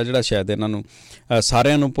ਖਮਿਆਜਾ ਜਿਹੜਾ ਸ਼ਾਇਦ ਇਹਨਾਂ ਨੂੰ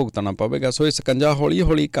ਸਾਰਿਆਂ ਨੂੰ ਭੁਗਤਣਾ ਪਵੇਗਾ। ਸੋ ਇਹ ਸਕੰਜਾ ਹੌਲੀ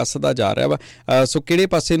ਹੌਲੀ ਕੱਸਦਾ ਜਾ ਰਿਹਾ ਵਾ। ਸੋ ਕਿਹੜੇ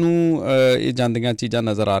ਪਾਸੇ ਨੂੰ ਇਹ ਜਾਂਦੀਆਂ ਚੀਜ਼ਾਂ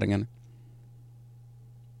ਨਜ਼ਰ ਆ ਰਹੀਆਂ ਨੇ?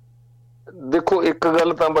 ਦੇਖੋ, ਇੱਕ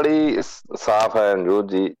ਗੱਲ ਤਾਂ ਬੜੀ ਸਾਫ਼ ਹੈ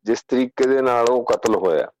ਅਨਜੋਤ ਜੀ, ਜਿਸ ਤਰੀਕੇ ਦੇ ਨਾਲ ਉਹ ਕਤਲ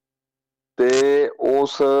ਹੋਇਆ ਤੇ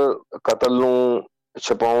ਉਸ ਕਤਲ ਨੂੰ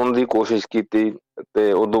ਛੁਪਾਉਣ ਦੀ ਕੋਸ਼ਿਸ਼ ਕੀਤੀ,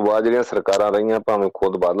 ਤੇ ਉਦੋਂ ਬਾਅਦ ਜਿਹੜੀਆਂ ਸਰਕਾਰਾਂ ਰਹੀਆਂ, ਭਾਵੇਂ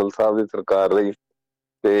ਖੁਦ ਬਾਦਲ ਸਾਹਿਬ ਦੀ ਸਰਕਾਰ ਰਹੀ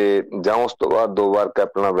ਤੇ ਜਾਂ ਉਸ ਤੋਂ ਬਾਅਦ 2 ਵਾਰ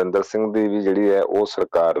ਕੈਪਟਨ ਅਮਰਿੰਦਰ ਸਿੰਘ ਦੀ ਵੀ ਜਿਹੜੀ ਹੈ ਉਹ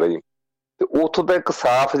ਸਰਕਾਰ ਰਹੀ, ਤੇ ਉੱਥੋਂ ਤਾਂ ਇੱਕ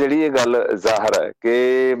ਸਾਫ਼ ਜਿਹੜੀ ਇਹ ਗੱਲ ਜ਼ਾਹਰ ਹੈ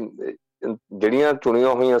ਕਿ ਜਿਹੜੀਆਂ ਚੁਣੀਆਂ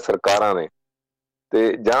ਹੋਈਆਂ ਸਰਕਾਰਾਂ ਨੇ,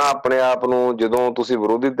 ਤੇ ਜਾਂ ਆਪਣੇ ਆਪ ਨੂੰ ਜਦੋਂ ਤੁਸੀਂ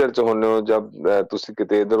ਵਿਰੋਧੀ ਧਿਰ 'ਚ ਹੁੰਦੇ ਹੋ ਜਾਂ ਤੁਸੀਂ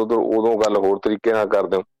ਕਿਤੇ ਇੱਧਰ ਉੱਧਰ, ਉਦੋਂ ਗੱਲ ਹੋਰ ਤਰੀਕੇ ਨਾਲ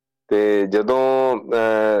ਕਰਦੇ ਹੋ, ਤੇ ਜਦੋਂ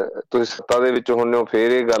ਤੁਸੀਂ ਸੱਤਾ ਦੇ ਵਿੱਚ ਹੁੰਦੇ ਹੋ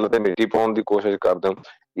ਫਿਰ ਇਹ ਗੱਲ ਤੇ ਮਿੱਟੀ ਪਾਉਣ ਦੀ ਕੋਸ਼ਿਸ਼ ਕਰਦੇ ਹੋ।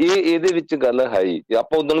 ਇਹਦੇ ਵਿੱਚ ਗੱਲ ਹੈ ਹੀ।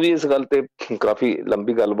 ਆਪਾਂ ਉਦੋਂ ਵੀ ਇਸ ਗੱਲ ਤੇ ਕਾਫੀ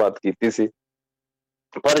ਲੰਬੀ ਗੱਲਬਾਤ ਕੀਤੀ ਸੀ,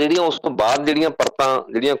 ਪਰ ਜਿਹੜੀਆਂ ਉਸ ਤੋਂ ਬਾਅਦ ਜਿਹੜੀਆਂ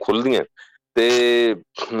ਪਰਤਾਂ ਜਿਹੜੀਆਂ ਖੁੱਲਦੀਆਂ ਤੇ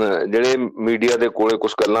ਜਿਹੜੇ ਮੀਡੀਆ ਦੇ ਕੋਲੇ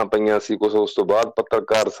ਕੁਛ ਗੱਲਾਂ ਪਈਆਂ ਸੀ, ਕੁਛ ਉਸ ਤੋਂ ਬਾਅਦ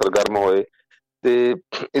ਪੱਤਰਕਾਰ ਸਰਗਰਮ ਹੋਏ, ਤੇ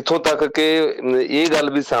ਇੱਥੋਂ ਤੱਕ ਕਿ ਇਹ ਗੱਲ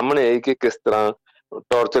ਵੀ ਸਾਹਮਣੇ ਆਈ ਕਿ ਕਿਸ ਤਰ੍ਹਾਂ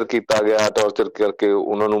ਟੌਰਚਰ ਕੀਤਾ ਗਿਆ, ਟੌਰਚਰ ਕਰਕੇ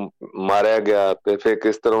ਉਹਨਾਂ ਨੂੰ ਮਾਰਿਆ ਗਿਆ, ਤੇ ਫਿਰ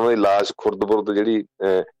ਕਿਸ ਤਰ੍ਹਾਂ ਉਹਨਾਂ ਦੀ ਲਾਸ਼ ਖੁਰਦ-ਬੁਰਦ ਜਿਹੜੀ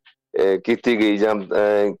ਕੀਤੀ ਗਈ, ਜਾਂ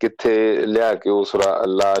ਕਿੱਥੇ ਲਿਆ ਕੇ ਉਸ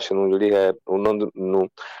ਲਾਸ਼ ਨੂੰ ਜਿਹੜੀ ਹੈ ਉਹਨਾਂ ਨੂੰ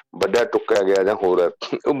ਵੱਢਿਆ ਟੁੱਕਿਆ ਗਿਆ ਜਾਂ ਹੋਰ ਹੈ।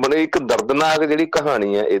 ਉਹ ਬੜੇ ਇੱਕ ਦਰਦਨਾਕ ਜਿਹੜੀ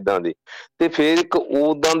ਕਹਾਣੀ ਹੈ ਏਦਾਂ ਦੀ। ਤੇ ਫਿਰ ਇੱਕ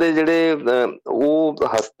ਉਦਾਂ ਦੇ ਜਿਹੜੇ ਉਹ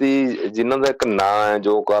ਹਸਤੀ ਜਿਨ੍ਹਾਂ ਦਾ ਇੱਕ ਨਾਂ ਹੈ,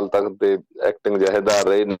 ਜੋ ਅਕਾਲ ਤਖ਼ਤ ਦੇ ਐਕਟਿੰਗ ਜਥੇਦਾਰ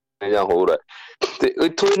ਰਹੇ ਨੇ ਜਾਂ ਹੋਰ ਹੈ, ਤੇ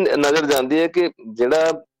ਇੱਥੋਂ ਹੀ ਨਜ਼ਰ ਜਾਂਦੀ ਹੈ ਕਿ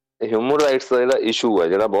ਜਿਹੜਾ ਹਿਊਮਨ ਰਾਈਟਸ ਦਾ ਜਿਹੜਾ ਇਸ਼ੂ ਹੈ,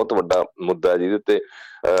 ਜਿਹੜਾ ਬਹੁਤ ਵੱਡਾ ਮੁੱਦਾ ਜਿਹਦੇ ਉੱਤੇ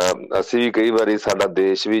ਅਸੀਂ ਵੀ ਕਈ ਵਾਰੀ, ਸਾਡਾ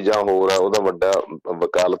ਦੇਸ਼ ਵੀ ਜਾਂ ਹੋਰ ਆ, ਉਹਦਾ ਵੱਡਾ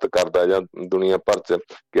ਵਕਾਲਤ ਕਰਦਾ ਜਾਂ ਦੁਨੀਆ ਭਰ 'ਚ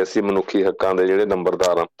ਕਿ ਅਸੀਂ ਮਨੁੱਖੀ ਹੱਕਾਂ ਦੇ ਜਿਹੜੇ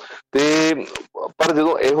ਨੰਬਰਦਾਰ ਹਾਂ। ਤੇ ਪਰ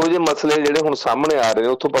ਜਦੋਂ ਇਹੋ ਜਿਹੇ ਮਸਲੇ ਜਿਹੜੇ ਹੁਣ ਸਾਹਮਣੇ ਆ ਰਹੇ ਨੇ,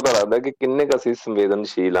 ਉੱਥੋਂ ਪਤਾ ਲੱਗਦਾ ਕਿ ਕਿੰਨੇ ਕੁ ਅਸੀਂ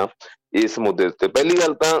ਸੰਵੇਦਨਸ਼ੀਲ ਹਾਂ ਇਸ ਮੁੱਦੇ ਉੱਤੇ। ਪਹਿਲੀ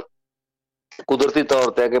ਗੱਲ ਤਾਂ ਕੁਦਰਤੀ ਤੌਰ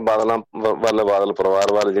ਤੇ ਹੈ ਕਿ ਬਾਦਲਾਂ ਵੱਲ, ਬਾਦਲ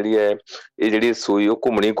ਪਰਿਵਾਰ ਵੱਲ ਜਿਹੜੀ ਹੈ ਇਹ ਜਿਹੜੀ ਸੂਈ ਉਹ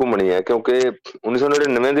ਘੁੰਮਣੀ ਹੈ, ਕਿਉਂਕਿ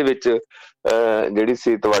 1999 ਦੇ ਵਿੱਚ ਜਿਹੜੀ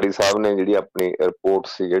ਸੀ ਤਿਵਾੜੀ ਸਾਹਿਬ ਨੇ ਜਿਹੜੀ ਆਪਣੀ ਰਿਪੋਰਟ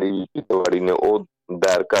ਸੀ, ਜਿਹੜੀ ਤਿਵਾੜੀ ਨੇ ਉਹ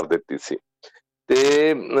ਦਾਇਰ ਕਰ ਦਿੱਤੀ ਸੀ,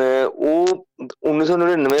 ਤੇ ਉਹ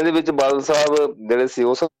 1999 ਦੇ ਵਿੱਚ ਬਾਦਲ ਸਾਹਿਬ ਜਿਹੜੇ ਸੀ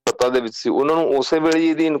ਉਹ ਸੱਤਾ ਦੇ ਵਿੱਚ ਸੀ, ਉਹਨਾਂ ਨੂੰ ਉਸੇ ਵੇਲੇ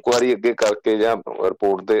ਇਹਦੀ ਇਨਕੁਆਇਰੀ ਅੱਗੇ ਕਰਕੇ ਜਾਂ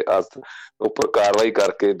ਰਿਪੋਰਟ ਦੇ ਉੱਪਰ ਕਾਰਵਾਈ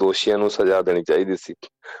ਕਰਕੇ ਦੋਸ਼ੀਆਂ ਨੂੰ ਸਜ਼ਾ ਦੇਣੀ ਚਾਹੀਦੀ ਸੀ।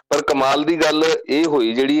 ਪਰ ਕਮਾਲ ਦੀ ਗੱਲ ਇਹ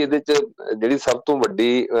ਹੋਈ ਜਿਹੜੀ ਇਹਦੇ 'ਚ ਜਿਹੜੀ ਸਭ ਤੋਂ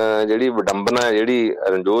ਵੱਡੀ ਜਿਹੜੀ ਵਿਡੰਬਨਾ ਹੈ ਜਿਹੜੀ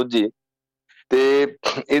ਰਣਜੋਤ ਜੀ, ਤੇ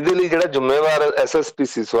ਇਹਦੇ ਲਈ ਜਿਹੜਾ ਜ਼ਿੰਮੇਵਾਰ SSP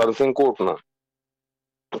ਸੀ ਸਵਰਨ ਸਿੰਘ ਘੋਟਣਾ,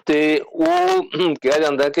 ਤੇ ਉਹ ਕਿਹਾ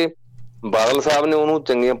ਜਾਂਦਾ ਕਿ ਬਾਦਲ ਸਾਹਿਬ ਨੇ ਉਹਨੂੰ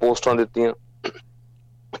ਚੰਗੀਆਂ ਪੋਸਟਾਂ ਦਿੱਤੀਆਂ,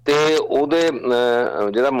 ਤੇ ਉਹਦੇ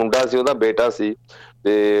ਜਿਹੜਾ ਮੁੰਡਾ ਸੀ, ਉਹਦਾ ਬੇਟਾ ਸੀ,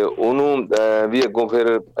 ਤੇ ਉਹਨੂੰ ਵੀ ਅੱਗੋਂ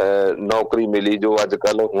ਫਿਰ ਨੌਕਰੀ ਮਿਲੀ, ਜੋ ਅੱਜ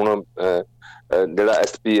ਕੱਲ ਹੁਣ ਜਿਹੜਾ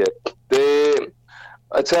SP ਹੈ। ਤੇ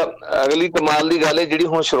ਅੱਛਾ, ਅਗਲੀ ਕਮਾਲ ਦੀ ਗੱਲ ਹੈ ਜਿਹੜੀ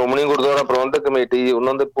ਹੁਣ ਸ਼੍ਰੋਮਣੀ ਗੁਰਦੁਆਰਾ ਪ੍ਰਬੰਧਕ ਕਮੇਟੀ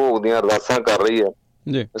ਉਹਨਾਂ ਦੇ ਭੋਗ ਦੀਆਂ ਅਰਦਾਸਾਂ ਕਰ ਰਹੀ ਹੈ,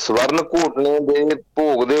 ਜੀ ਸਵਰਨ ਘੋਟਲੇ ਦੇ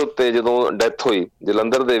ਭੋਗ ਦੇ ਉੱਤੇ ਜਦੋਂ ਡੈਥ ਹੋਈ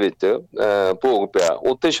ਜਲੰਧਰ ਦੇ ਵਿੱਚ, ਭੋਗ ਪਿਆ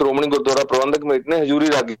ਉੱਥੇ ਸ਼੍ਰੋਮਣੀ ਗੁਰਦੁਆਰਾ ਪ੍ਰਬੰਧਕ ਕਮੇਟੀ ਨੇ ਹਜ਼ੂਰੀ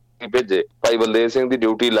ਰਾਗੀ ਭੇਜੇ, ਭਾਈ ਬਲਦੇਵ ਸਿੰਘ ਦੀ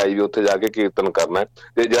ਡਿਊਟੀ ਲਾਈ ਵੀ ਉੱਥੇ ਜਾ ਕੇ ਕੀਰਤਨ ਕਰਨਾ।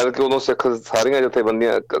 ਤੇ ਜਦ ਕਿ ਉਦੋਂ ਸਿੱਖ ਸਾਰੀਆਂ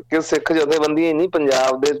ਜਥੇਬੰਦੀਆਂ, ਕਿ ਸਿੱਖ ਜਥੇਬੰਦੀਆਂ ਹੀ ਨਹੀਂ,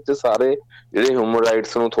 ਪੰਜਾਬ ਦੇ ਵਿੱਚ ਸਾਰੇ ਜਿਹੜੇ ਹਿਊਮਨ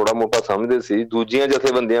ਰਾਈਟਸ ਨੂੰ ਥੋੜਾ ਮੋਟਾ ਸਮਝਦੇ ਸੀ, ਦੂਜੀਆਂ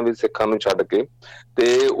ਜਥੇਬੰਦੀਆਂ ਵੀ ਸਿੱਖਾਂ ਨੂੰ ਛੱਡ ਕੇ,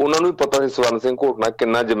 ਤੇ ਉਹਨਾਂ ਨੂੰ ਵੀ ਪਤਾ ਸੀ ਸਵਰਨ ਸਿੰਘ ਘੋਟਣਾ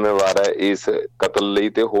ਕਿੰਨਾ ਜ਼ਿੰਮੇਵਾਰ ਹੈ ਇਸ ਕਤਲ ਲਈ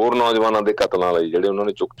ਤੇ ਹੋਰ ਨੌਜਵਾਨਾਂ ਦੇ ਕਤਲਾਂ ਲਈ, ਜਿਹੜੇ ਉਹਨਾਂ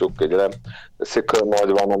ਨੇ ਚੁੱਕ ਚੁੱਕ ਕੇ ਜਿਹੜਾ ਸਿੱਖ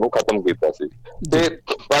ਨੌਜਵਾਨਾਂ ਨੂੰ ਖਤਮ ਕੀਤਾ ਸੀ। ਜੀ ਤੇ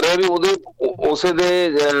ਪਰ ਇਹ ਵੀ ਉਹਦੇ ਉਸੇ ਦੇ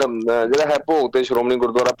ਜਿਹੜਾ ਹੈ ਭੋਗ ਤੇ ਸ਼੍ਰੋਮਣੀ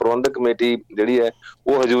ਗੁਰਦੁਆਰਾ ਪ੍ਰਬੰਧਕ ਕਮੇਟੀ ਜਿਹੜੀ ਹੈ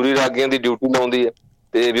ਉਹ ਹਜ਼ੂਰੀ ਰਾਗੀਆਂ ਦੀ ਡਿਊਟੀ ਲਾਉਂਦੀ ਹੈ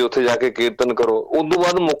ਤੇ ਵੀ ਉੱਥੇ ਜਾ ਕੇ ਕੀਰਤਨ ਕਰੋ। ਉਸ ਤੋਂ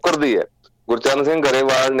ਬਾਅਦ ਮੁੱਕਰਦੀ ਹੈ। ਗੁਰਚਰਨ ਸਿੰਘ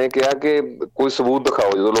ਗਰੇਵਾਲ ਨੇ ਕਿਹਾ ਕਿ ਕੋਈ ਸਬੂਤ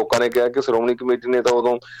ਦਿਖਾਓ। ਜਦੋਂ ਲੋਕਾਂ ਨੇ ਕਿਹਾ ਕਿ ਸ਼੍ਰੋਮਣੀ ਕਮੇਟੀ ਨੇ ਤਾਂ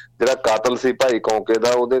ਉਦੋਂ ਜਿਹੜਾ ਕਾਤਲ ਸੀ ਭਾਈ ਕੌਂਕੇ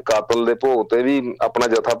ਦਾ, ਉਹਦੇ ਕਾਤਲ ਦੇ ਭੋਗ ਤੇ ਵੀ ਆਪਣਾ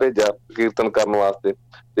ਜਥਾ ਭੇਜਿਆ ਕੀਰਤਨ ਕਰਨ ਵਾਸਤੇ,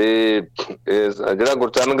 ਤੇ ਜਿਹੜਾ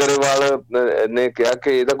ਗੁਰਚਰਨ ਗਰੇਵਾਲ ਨੇ ਕਿਹਾ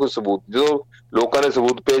ਕਿ ਇਹਦਾ ਕੋਈ ਸਬੂਤ, ਜਦੋਂ ਲੋਕਾਂ ਨੇ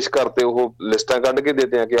ਸਬੂਤ ਪੇਸ਼ ਕਰਤੇ ਉਹ ਲਿਸਟਾਂ ਕੱਢ ਕੇ ਦੇ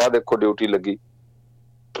ਦਿਆਂ ਕਿ ਆਹ ਦੇਖੋ ਡਿਊਟੀ ਲੱਗੀ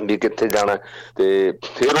ਵੀ ਕਿੱਥੇ ਜਾਣਾ, ਤੇ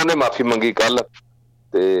ਫਿਰ ਉਹਨੇ ਮਾਫੀ ਮੰਗੀ ਕੱਲ।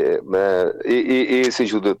 ਤੇ ਮੈਂ ਇਸ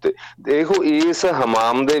ਇਸ਼ੂ ਦੇ ਉੱਤੇ ਦੇਖੋ, ਇਸ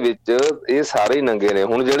ਹਮਾਮ ਦੇ ਵਿੱਚ ਇਹ ਸਾਰੇ ਹੀ ਨੰਗੇ ਨੇ।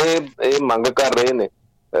 ਹੁਣ ਜਿਹੜੇ ਇਹ ਮੰਗ ਕਰ ਰਹੇ ਨੇ,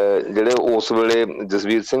 ਜਿਹੜੇ ਉਸ ਵੇਲੇ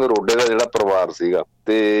ਜਸਵੀਰ ਸਿੰਘ ਰੋਡੇ ਦਾ ਜਿਹੜਾ ਪਰਿਵਾਰ ਸੀਗਾ,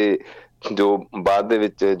 ਤੇ ਜੋ ਬਾਅਦ ਦੇ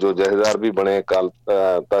ਵਿੱਚ ਜੋ ਜਥੇਦਾਰ ਵੀ ਬਣੇ ਅਕਾਲ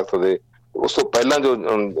ਤਖਤ ਦੇ, ਉਸ ਤੋਂ ਪਹਿਲਾਂ ਜੋ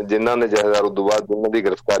ਜਿਨ੍ਹਾਂ ਨੇ ਜਥੇਦਾਰ, ਉਸ ਤੋਂ ਬਾਅਦ ਜਿਨ੍ਹਾਂ ਦੀ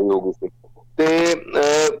ਗ੍ਰਿਫਤਾਰੀ ਹੋ ਗਈ ਸੀ,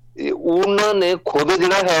 ਤੇ ਉਹਨਾਂ ਨੇ ਖੁਦ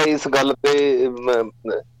ਜਿਹੜਾ ਹੈ ਇਸ ਗੱਲ ਤੇ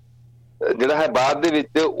ਜਿਹੜਾ ਹੈ ਬਾਅਦ ਦੇ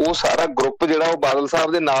ਵਿੱਚ ਉਹ ਸਾਰਾ ਗਰੁੱਪ ਜਿਹੜਾ ਉਹ ਬਾਦਲ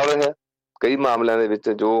ਸਾਹਿਬ ਦੇ ਨਾਲ ਰਿਹਾ ਕਈ ਮਾਮਲਿਆਂ ਦੇ ਵਿੱਚ।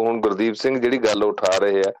 ਜੋ ਹੁਣ ਗੁਰਦੀਪ ਸਿੰਘ ਜਿਹੜੀ ਗੱਲ ਉਠਾ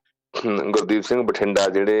ਰਹੇ ਆ, ਗੁਰਦੀਪ ਸਿੰਘ ਬਠਿੰਡਾ,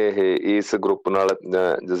 ਜਿਹੜੇ ਇਹ ਇਸ ਗਰੁੱਪ ਨਾਲ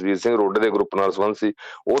ਜਸਵੀਰ ਸਿੰਘ ਰੋਡੇ ਦੇ ਗਰੁੱਪ ਨਾਲ ਸੰਬੰਧ ਸੀ,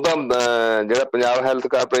 ਉਹ ਤਾਂ ਜਿਹੜਾ ਪੰਜਾਬ ਹੈਲਥ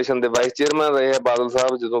ਕਾਰਪੋਰੇਸ਼ਨ ਦੇ ਵਾਈਸ ਚੇਅਰਮੈਨ ਰਹੇ ਆ ਬਾਦਲ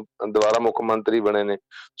ਸਾਹਿਬ ਜਦੋਂ ਦੁਬਾਰਾ ਮੁੱਖ ਮੰਤਰੀ ਬਣੇ ਨੇ।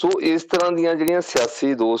 ਸੋ ਇਸ ਤਰ੍ਹਾਂ ਦੀਆਂ ਜਿਹੜੀਆਂ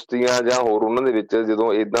ਸਿਆਸੀ ਦੋਸਤੀਆਂ ਜਾਂ ਹੋਰ ਉਹਨਾਂ ਦੇ ਵਿੱਚ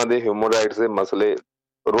ਜਦੋਂ ਏਦਾਂ ਦੇ ਹਿਊਮਨ ਰਾਈਟਸ ਦੇ ਮਸਲੇ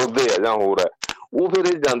ਰੁੱਝਦੇ ਆ ਜਾਂ ਹੋਰ ਹੈ, ਉਹ ਫਿਰ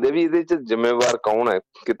ਇਹ ਜਾਂਦੇ ਵੀ ਇਹਦੇ ਚ ਜ਼ਿੰਮੇਵਾਰ ਕੌਣ ਹੈ।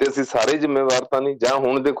 ਕਿਤੇ ਅਸੀਂ ਸਾਰੇ ਜ਼ਿੰਮੇਵਾਰ ਤਾਂ ਨਹੀਂ। ਜਾਂ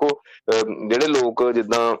ਹੁਣ ਦੇਖੋ ਜਿਹੜੇ ਲੋਕ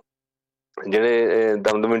ਜਿੱਦਾਂ ਜਿਹੜੇ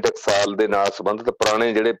ਦਮਦਮੀ ਟਕਸਾਲ ਦੇ ਨਾਲ ਸੰਬੰਧਿਤ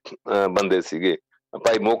ਪੁਰਾਣੇ ਜਿਹੜੇ ਬੰਦੇ ਸੀਗੇ,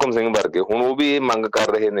 ਭਾਈ ਮੋਹਕਮ ਸਿੰਘ ਵਰਗੇ, ਹੁਣ ਉਹ ਵੀ ਇਹ ਮੰਗ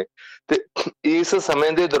ਕਰ ਰਹੇ ਨੇ। ਤੇ ਇਸ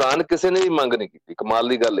ਸਮੇਂ ਦੇ ਦੌਰਾਨ ਕਿਸੇ ਨੇ ਵੀ ਮੰਗ ਨਹੀਂ ਕੀਤੀ। ਕਮਾਲ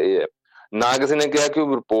ਦੀ ਗੱਲ ਇਹ ਹੈ, ਨਾ ਕਿਸੇ ਨੇ ਕਿਹਾ ਕਿ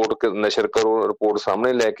ਉਹ ਰਿਪੋਰਟ ਨਸ਼ਰ ਕਰੋ, ਰਿਪੋਰਟ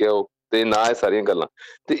ਸਾਹਮਣੇ ਲੈ ਕੇ ਆਓ, ਤੇ ਨਾ ਇਹ ਸਾਰੀਆਂ ਗੱਲਾਂ।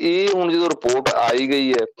 ਤੇ ਇਹ ਹੁਣ ਜਦੋਂ ਰਿਪੋਰਟ ਆਈ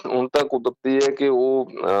ਗਈ ਹੈ, ਹੁਣ ਤਾਂ ਕੁਦਰਤੀ ਹੈ ਕਿ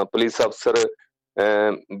ਉਹ ਪੁਲਿਸ ਅਫਸਰ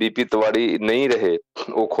ਬੀਪੀ ਤਿਵਾੜੀ ਨਹੀਂ ਰਹੇ,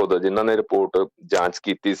 ਉਹ ਖੁਦ ਜਿਨ੍ਹਾਂ ਨੇ ਰਿਪੋਰਟ ਜਾਂਚ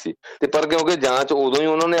ਕੀਤੀ ਸੀ। ਤੇ ਪਰ ਕਿਉਂਕਿ ਜਾਂਚ ਉਦੋਂ ਹੀ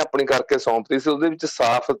ਉਹਨਾਂ ਨੇ ਆਪਣੀ ਕਰਕੇ ਸੌਂਪਤੀ ਸੀ, ਉਹਦੇ ਵਿੱਚ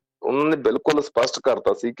ਸਾਫ਼ ਉਹਨਾਂ ਨੇ ਬਿਲਕੁਲ ਸਪਸ਼ਟ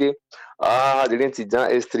ਕਰਤਾ ਸੀ ਕਿ ਆਹ ਜਿਹੜੀਆਂ ਚੀਜ਼ਾਂ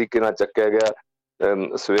ਇਸ ਤਰੀਕੇ ਨਾਲ ਚੱਕਿਆ ਗਿਆ।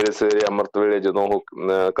 ਸਵੇਰੇ ਸਵੇਰੇ ਅੰਮ੍ਰਿਤ ਵੇਲੇ ਜਦੋਂ ਉਹ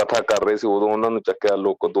ਕਥਾ ਕਰ ਰਹੇ ਸੀ, ਉਦੋਂ ਉਹਨਾਂ ਨੂੰ ਚੱਕਿਆ,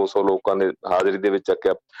 200 ਲੋਕਾਂ ਦੇ ਹਾਜ਼ਰੀ ਦੇ ਵਿੱਚ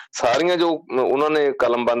ਚੱਕਿਆ। ਸਾਰੀਆਂ ਜੋ ਉਹਨਾਂ ਨੇ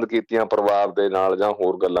ਕਲਮਬੰਦ ਕੀਤੀਆਂ ਪਰਿਵਾਰ ਦੇ ਨਾਲ ਜਾਂ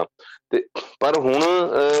ਹੋਰ ਗੱਲਾਂ, ਤੇ ਪਰ ਹੁਣ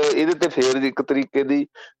ਇਹਦੇ ਤੇ ਫੇਰ ਇੱਕ ਤਰੀਕੇ ਦੀ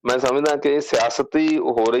ਮੈਂ ਸਮਝਦਾ ਕਿ ਸਿਆਸਤ ਹੀ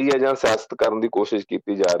ਹੋ ਰਹੀ ਹੈ ਜਾਂ ਸਿਆਸਤ ਕਰਨ ਦੀ ਕੋਸ਼ਿਸ਼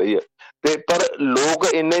ਕੀਤੀ ਜਾ ਰਹੀ ਹੈ। ਤੇ ਪਰ ਲੋਕ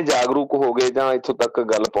ਇੰਨੇ ਜਾਗਰੂਕ ਹੋ ਗਏ ਜਾਂ ਇੱਥੋਂ ਤੱਕ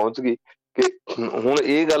ਗੱਲ ਪਹੁੰਚ ਗਈ ਕਿ ਹੁਣ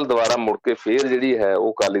ਇਹ ਗੱਲ ਦੁਬਾਰਾ ਮੁੜ ਕੇ ਫੇਰ ਜਿਹੜੀ ਹੈ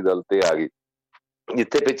ਉਹ ਅਕਾਲੀ ਦਲ ਤੇ ਆ ਗਈ।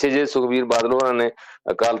 ਜਿੱਥੇ ਪਿੱਛੇ ਜੇ ਸੁਖਬੀਰ ਬਾਦਲ ਹੋਰਾਂ ਨੇ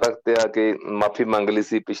ਅਕਾਲ ਤਖਤ ਤੇ ਆ ਕੇ ਮਾਫੀ ਮੰਗ ਲਈ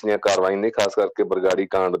ਸੀ ਪਿਛਲੀਆਂ ਕਾਰਵਾਈਆਂ ਦੀ, ਖਾਸ ਕਰਕੇ ਬਰਗਾੜੀ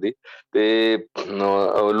ਕਾਂਡ ਦੀ, ਤੇ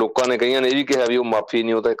ਲੋਕਾਂ ਨੇ ਕਈਆਂ ਨੇ ਇਹ ਵੀ ਕਿਹਾ ਵੀ ਉਹ ਮਾਫੀ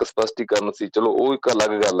ਨਹੀਂ, ਉਹ ਤਾਂ ਇੱਕ ਸਪਸ਼ਟੀਕਰਨ ਸੀ। ਚਲੋ ਉਹ ਇੱਕ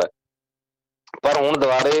ਅਲੱਗ ਗੱਲ ਹੈ। ਪਰ ਹੁਣ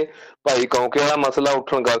ਦੁਬਾਰੇ ਭਾਈ ਕੌਂਕੇ ਵਾਲਾ ਮਸਲਾ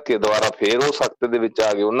ਉੱਠਣ ਕਰਕੇ ਦੁਬਾਰਾ ਫੇਰ ਉਹ ਸਖਤ ਦੇ ਵਿੱਚ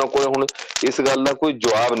ਆ ਗਏ। ਉਹਨਾਂ ਕੋਲ ਹੁਣ ਇਸ ਗੱਲ ਦਾ ਕੋਈ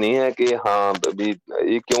ਜਵਾਬ ਨਹੀਂ ਹੈ ਕਿ ਹਾਂ ਵੀ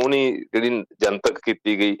ਇਹ ਕਿਉਂ ਨਹੀਂ ਜਿਹੜੀ ਜਨਤਕ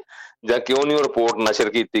ਕੀਤੀ ਗਈ ਜਾਂ ਕਿਉਂ ਨਹੀਂ ਉਹ ਰਿਪੋਰਟ ਨਸ਼ਰ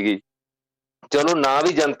ਕੀਤੀ ਗਈ। ਚਲੋ ਨਾ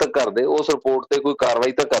ਵੀ ਜਨਤਕ ਕਰਦੇ, ਉਸ ਰਿਪੋਰਟ ਤੇ ਕੋਈ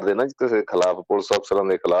ਕਾਰਵਾਈ ਤਾਂ ਕਰਦੇ ਨਾ ਕਿਸੇ ਖਿਲਾਫ, ਪੁਲਿਸ ਅਫਸਰਾਂ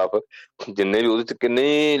ਦੇ ਖਿਲਾਫ, ਜਿੰਨੇ ਵੀ ਉਹਦੇ ਚ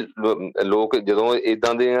ਕਿੰਨੇ ਲੋਕ। ਜਦੋਂ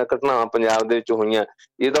ਏਦਾਂ ਦੀਆਂ ਘਟਨਾਵਾਂ ਪੰਜਾਬ ਦੇ ਵਿੱਚ ਹੋਈਆਂ,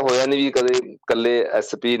 ਇਹ ਤਾਂ ਹੋਇਆ ਨਹੀਂ ਵੀ ਕਦੇ ਇਕੱਲੇ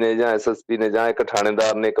SP ਨੇ ਜਾਂ SSP ਨੇ ਜਾਂ ਇੱਕ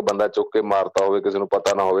ਥਾਣੇਦਾਰ ਨੇ ਇੱਕ ਬੰਦਾ ਚੁੱਕ ਕੇ ਮਾਰਤਾ ਹੋਵੇ, ਕਿਸੇ ਨੂੰ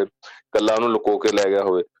ਪਤਾ ਨਾ ਹੋਵੇ, ਇਕੱਲਾ ਉਹਨੂੰ ਲੁਕੋ ਕੇ ਲੈ ਗਿਆ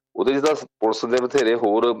ਹੋਵੇ। ਉਹਦੇ ਚ ਤਾਂ ਪੁਲਿਸ ਦੇ ਬਥੇਰੇ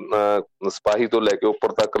ਹੋਰ ਸਿਪਾਹੀ ਤੋਂ ਲੈ ਕੇ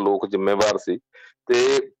ਉੱਪਰ ਤੱਕ ਲੋਕ ਜ਼ਿੰਮੇਵਾਰ ਸੀ। ਤੇ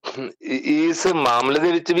ਇਸ ਮਾਮਲੇ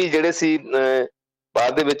ਦੇ ਵਿੱਚ ਵੀ ਜਿਹੜੇ ਸੀ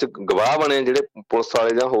ਬਾਅਦ ਦੇ ਵਿੱਚ ਗਵਾਹ ਬਣੇ ਜਿਹੜੇ ਪੁਲਿਸ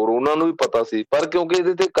ਵਾਲੇ ਜਾਂ ਹੋਰ, ਉਹਨਾਂ ਨੂੰ ਵੀ ਪਤਾ ਸੀ। ਪਰ ਕਿਉਂਕਿ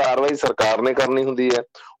ਇਹਦੇ ਤੇ ਕਾਰਵਾਈ ਸਰਕਾਰ ਨੇ ਕਰਨੀ ਹੁੰਦੀ ਹੈ,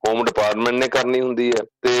 ਹੋਮ ਡਿਪਾਰਟਮੈਂਟ ਨੇ ਕਰਨੀ ਹੁੰਦੀ ਹੈ,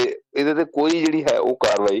 ਤੇ ਇਹਦੇ ਤੇ ਕੋਈ ਜਿਹੜੀ ਹੈ ਉਹ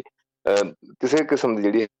ਕਾਰਵਾਈ ਕਿਸੇ ਕਿਸਮ ਦੀ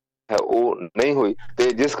ਜਿਹੜੀ ਹੈ ਉਹ ਨਹੀਂ ਹੋਈ।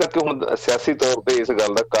 ਤੇ ਜਿਸ ਕਰਕੇ ਹੁਣ ਸਿਆਸੀ ਤੌਰ ਤੇ ਇਸ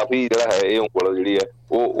ਗੱਲ ਦਾ ਕਾਫੀ ਜਿਹੜਾ ਹੈ ਇਹ ਉਂਗਲ ਜਿਹੜੀ ਹੈ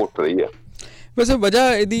ਉਹ ਉੱਠ ਰਹੀ ਹੈ। ਵੈਸੇ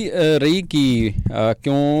ਵਜ੍ਹਾ ਇਹਦੀ ਰਹੀ ਕੀ,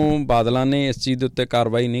 ਕਿਉਂ ਬਾਦਲਾਂ ਨੇ ਇਸ ਚੀਜ਼ ਦੇ ਉੱਤੇ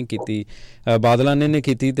ਕਾਰਵਾਈ ਨਹੀਂ ਕੀਤੀ? ਬਾਦਲਾਂ ਨੇ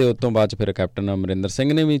ਕੀਤੀ ਤੇ ਉਸ ਤੋਂ ਬਾਅਦ ਫਿਰ ਕੈਪਟਨ ਅਮਰਿੰਦਰ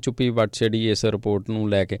ਸਿੰਘ ਨੇ ਵੀ ਚੁੱਪੀ ਵੱਟ ਛੇੜੀ ਇਸ ਰਿਪੋਰਟ ਨੂੰ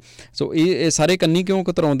ਲੈ ਕੇ। ਸੋ ਇਹ ਸਾਰੇ ਕੰਨੀ ਕਿਉਂ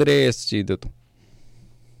ਕਤਰਾਉਂਦੇ ਰਹੇ ਇਸ ਚੀਜ਼ ਦੇ ਤੋਂ?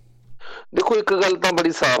 ਦੇਖੋ ਇੱਕ ਗੱਲ ਤਾਂ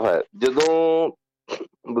ਬੜੀ ਸਾਫ਼ ਹੈ, ਜਦੋਂ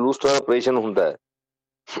ਬਲੂ ਸਟਾਰ ਆਪਰੇਸ਼ਨ ਹੁੰਦਾ ਹੈ,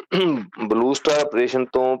 ਬਲੂ ਸਟਾਰ ਆਪਰੇਸ਼ਨ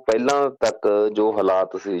ਤੋਂ ਪਹਿਲਾਂ ਤੱਕ ਜੋ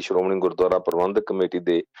ਹਾਲਾਤ ਸੀ ਸ਼੍ਰੋਮਣੀ ਗੁਰਦੁਆਰਾ ਪ੍ਰਬੰਧਕ ਕਮੇਟੀ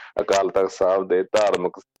ਦੇ, ਅਕਾਲ ਤਖਤ ਸਾਹਿਬ ਦੇ,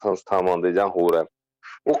 ਧਾਰਮਿਕ ਸੰਸਥਾਵਾਂ ਦੇ ਜਾਂ ਹੋਰ ਹੈ,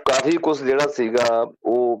 ਉਹ ਕਾਫੀ ਕੁਛ ਜਿਹੜਾ ਸੀਗਾ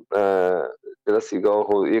ਉਹ ਜਿਹੜਾ ਸੀਗਾ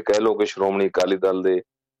ਉਹ ਇਹ ਕਹਿ ਲਓ ਕਿ ਸ਼੍ਰੋਮਣੀ ਅਕਾਲੀ ਦਲ ਦੇ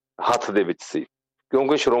ਹੱਥ ਦੇ ਵਿੱਚ ਸੀ,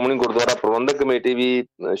 ਕਿਉਂਕਿ ਸ਼੍ਰੋਮਣੀ ਗੁਰਦੁਆਰਾ ਪ੍ਰਬੰਧਕ ਕਮੇਟੀ ਵੀ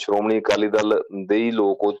ਸ਼੍ਰੋਮਣੀ ਅਕਾਲੀ ਦਲ ਦੇ ਹੀ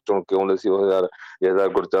ਲੋਕ ਉਹ ਚੁਣ ਕੇ ਆਉਂਦੇ ਸੀ। ਉਹ ਜਿਹੜਾ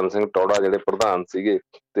ਗੁਰਚਰਨ ਸਿੰਘ ਟੌੜਾ ਜਿਹੜੇ ਪ੍ਰਧਾਨ ਸੀਗੇ।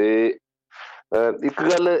 ਤੇ ਇੱਕ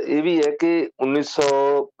ਗੱਲ ਇਹ ਵੀ ਹੈ ਕਿ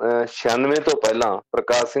 1996 ਤੋਂ ਪਹਿਲਾਂ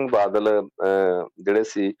ਪ੍ਰਕਾਸ਼ ਸਿੰਘ ਬਾਦਲ ਜਿਹੜੇ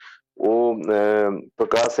ਸੀ ਉਹ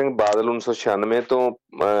ਪ੍ਰਕਾਸ਼ ਸਿੰਘ ਬਾਦਲ 1996 ਤੋਂ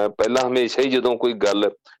ਪਹਿਲਾਂ ਹਮੇਸ਼ਾ ਹੀ ਜਦੋਂ ਕੋਈ ਗੱਲ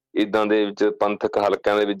ਏਦਾਂ ਦੇ ਵਿੱਚ ਪੰਥਕ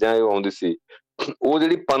ਹਲਕਿਆਂ ਦੇ ਵਿੱਚ ਜਾਂ ਇਹ ਆਉਂਦੀ ਸੀ, ਉਹ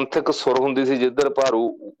ਜਿਹੜੀ ਪੰਥਕ ਸੁਰ ਹੁੰਦੀ ਸੀ ਜਿੱਧਰ ਭਾਰੂ,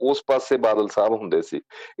 ਉਸ ਪਾਸੇ ਬਾਦਲ ਸਾਹਿਬ ਹੁੰਦੇ ਸੀ।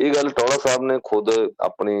 ਇਹ ਗੱਲ ਟੌੜਾ ਸਾਹਿਬ ਨੇ ਖੁਦ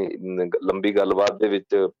ਆਪਣੀ ਲੰਬੀ ਗੱਲਬਾਤ ਦੇ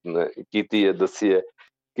ਵਿੱਚ ਕੀਤੀ ਹੈ, ਦੱਸੀ ਹੈ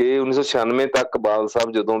ਕਿ 1996 ਤੱਕ ਬਾਦਲ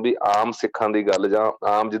ਸਾਹਿਬ ਜਦੋਂ ਵੀ ਆਮ ਸਿੱਖਾਂ ਦੀ ਗੱਲ ਜਾਂ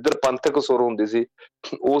ਆਮ ਜਿੱਧਰ ਪੰਥਕ ਸੁਰ ਹੁੰਦੀ ਸੀ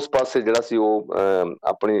ਉਸ ਪਾਸੇ ਜਿਹੜਾ ਸੀ ਉਹ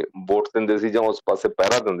ਆਪਣੀ ਵੋਟ ਦਿੰਦੇ ਸੀ ਜਾਂ ਉਸ ਪਾਸੇ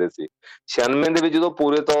ਪਹਿਰਾ ਦਿੰਦੇ ਸੀ। 96 ਦੇ ਵਿੱਚ ਜਦੋਂ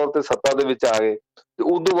ਪੂਰੇ ਤੌਰ ਤੇ ਸੱਤਾ ਦੇ ਵਿੱਚ ਆ ਗਏ ਤੇ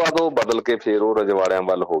ਉਦੋਂ ਬਾਅਦ ਉਹ ਬਦਲ ਕੇ ਫੇਰ ਉਹ ਰਜਵਾੜਿਆਂ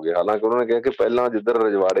ਵੱਲ ਹੋ ਗਏ। ਹਾਲਾਂਕਿ ਉਹਨਾਂ ਨੇ ਕਿਹਾ ਕਿ ਪਹਿਲਾਂ ਜਿੱਧਰ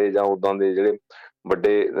ਰਜਵਾੜੇ ਜਾਂ ਉਦਾਂ ਦੇ ਜਿਹੜੇ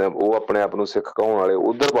ਵੱਡੇ ਉਹ ਆਪਣੇ ਆਪ ਨੂੰ ਸਿੱਖ ਕਹਾਉਣ ਵਾਲੇ,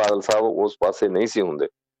 ਉਧਰ ਬਾਦਲ ਸਾਹਿਬ ਉਸ ਪਾਸੇ ਨਹੀਂ ਸੀ ਹੁੰਦੇ।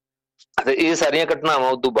 ਤੇ ਇਹ ਸਾਰੀਆਂ ਘਟਨਾਵਾਂ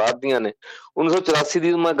ਉਦੋਂ ਬਾਅਦ ਦੀਆਂ ਨੇ। 1984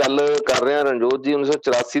 ਦੀ ਮੈਂ ਗੱਲ ਕਰ ਰਿਹਾ ਰਣਜੋਤ ਜੀ।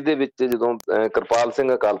 1984 ਦੇ ਵਿੱਚ ਜਦੋਂ ਕਿਰਪਾਲ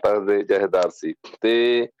ਸਿੰਘ ਅਕਾਲ ਤਖਤ ਦੇ ਜਥੇਦਾਰ ਸੀ ਤੇ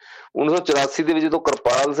 1984 ਦੇ ਵਿੱਚ ਜਦੋਂ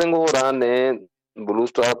ਕਿਰਪਾਲ ਸਿੰਘ ਹੋਰਾਂ ਨੇ ਬਲੂ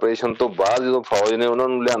ਸਟਾਰ ਆਪਰੇਸ਼ਨ ਤੋਂ ਬਾਅਦ ਜਦੋਂ ਫੌਜ ਨੇ ਉਹਨਾਂ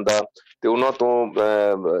ਨੂੰ ਲਿਆਂਦਾ ਤੇ ਉਹਨਾਂ ਤੋਂ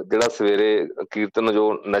ਜਿਹੜਾ ਸਵੇਰੇ ਕੀਰਤਨ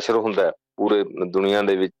ਜੋ ਨਸ਼ਰ ਹੁੰਦਾ ਪੂਰੇ ਦੁਨੀਆ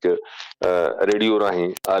ਦੇ ਵਿੱਚ ਰੇਡੀਓ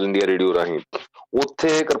ਰਾਹੀਂ, ਆਲ ਇੰਡੀਆ ਰੇਡੀਓ ਰਾਹੀਂ, ਉੱਥੇ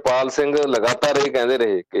ਕਿਰਪਾਲ ਸਿੰਘ ਲਗਾਤਾਰ ਇਹ ਕਹਿੰਦੇ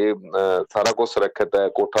ਰਹੇ ਕਿ ਸਾਰਾ ਕੁਝ ਸੁਰੱਖਿਅਤ ਹੈ,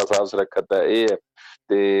 ਕੋਠਾ ਸਾਹਿਬ ਸੁਰੱਖਿਅਤ ਹੈ, ਇਹ ਹੈ।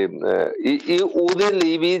 ਤੇ ਇਹ ਉਹਦੇ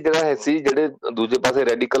ਲਈ ਵੀ ਜਿਹੜਾ ਹੈ ਸੀ, ਜਿਹੜੇ ਦੂਜੇ ਪਾਸੇ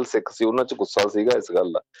ਰੈਡੀਕਲ ਸਿੱਖ ਸੀ ਉਹਨਾਂ 'ਚ ਗੁੱਸਾ ਸੀਗਾ ਇਸ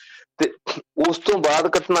ਗੱਲ ਦਾ। ਤੇ ਉਸ ਤੋਂ ਬਾਅਦ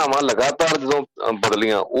ਘਟਨਾਵਾਂ ਲਗਾਤਾਰ ਜਦੋਂ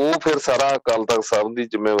ਬਦਲੀਆਂ, ਉਹ ਫਿਰ ਸਾਰਾ ਅਕਾਲ ਤਖਤ ਸਾਹਿਬ ਦੀ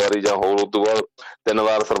ਜ਼ਿੰਮੇਵਾਰੀ ਜਾਂ ਹੋਰ, ਉਸ ਤੋਂ ਬਾਅਦ 3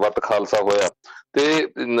 ਵਾਰ ਸਰਬੱਤ ਖਾਲਸਾ ਹੋਇਆ ਤੇ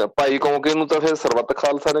ਭਾਈ ਕੌਂਕੇ ਨੂੰ ਤਾਂ ਫਿਰ ਸਰਬੱਤ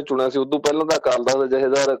ਖਾਲਸਾ ਨੇ ਚੁਣਿਆ ਸੀ। ਉਦੋਂ ਪਹਿਲਾਂ ਤਾਂ ਅਕਾਲ ਤਖਤ ਦਾ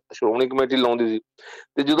ਜਥੇਦਾਰ ਸ਼੍ਰੋਮਣੀ ਕਮੇਟੀ ਲਾਉਂਦੀ ਸੀ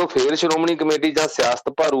ਤੇ ਜਦੋਂ ਫੇਰ ਸ਼੍ਰੋਮਣੀ ਕਮੇਟੀ ਜਾਂ ਸਿਆਸਤ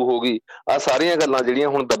ਭਾਰੂ ਹੋ ਗਈ, ਆਹ ਸਾਰੀਆਂ ਗੱਲਾਂ ਜਿਹੜੀਆਂ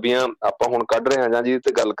ਹੁਣ ਦੱਬੀਆਂ ਆਪਾਂ ਹੁਣ ਕੱਢ ਰਹੇ ਹਾਂ ਜਾਂ ਜਿਹਦੇ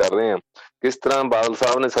ਤੇ ਗੱਲ ਕਰ ਰਹੇ ਹਾਂ, ਕਿਸ ਤਰ੍ਹਾਂ ਬਾਦਲ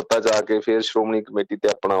ਸਾਹਿਬ ਨੇ ਸੱਤਾ 'ਚ ਆ ਕੇ ਫੇਰ ਸ਼੍ਰੋਮਣੀ ਕਮੇਟੀ ਤੇ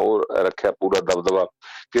ਆਪਣਾ ਉਹ ਰੱਖਿਆ ਪੂਰਾ ਦਬਦਬਾ,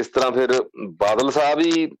 ਕਿਸ ਤਰ੍ਹਾਂ ਫਿਰ ਬਾਦਲ ਸਾਹਿਬ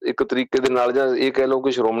ਹੀ ਇੱਕ ਤਰੀਕੇ ਦੇ ਨਾਲ, ਜਾਂ ਇਹ ਕਹਿ ਲਓ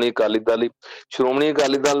ਕਿ ਸ਼੍ਰੋਮਣੀ ਅਕਾਲੀ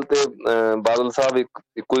ਦਲ ਤੇ ਬਾਦਲ ਸਾਹਿਬ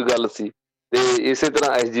ਇੱਕੋ ਹੀ ਗੱਲ ਸੀ। ਤੇ ਇਸੇ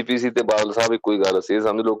ਤਰ੍ਹਾਂ SGPC ਤੇ ਬਾਦਲ ਸਾਹਿਬ ਇੱਕੋ ਹੀ ਗੱਲ ਸੀ। ਇਹ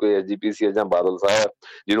ਸਮਝ ਲਓ ਕਿ SGPC ਹੈ ਜਾਂ ਬਾਦਲ ਸਾਹਿਬ,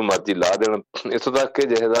 ਜਿਹਨੂੰ ਮਰਜ਼ੀ ਲਾ ਦੇਣ। ਇੱਥੋਂ ਤੱਕ ਕਿ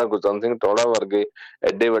ਜਥੇਦਾਰ ਗੁਰਚਰਨ ਸਿੰਘ ਟੌੜਾ ਵਰਗੇ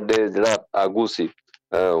ਐਡੇ ਵੱਡੇ ਜਿਹੜਾ ਆਗੂ ਸੀ,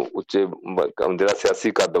 ਉੱਚੇ ਜਿਹੜਾ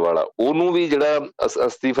ਸਿਆਸੀ ਕੱਦ ਵਾਲਾ, ਉਹਨੂੰ ਵੀ ਜਿਹੜਾ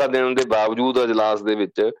ਅਸਤੀਫਾ ਦੇਣ ਦੇ ਬਾਵਜੂਦ ਅਜਲਾਸ ਦੇ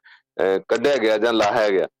ਵਿੱਚ ਕੱਢਿਆ ਗਿਆ ਜਾਂ ਲਾਹਿਆ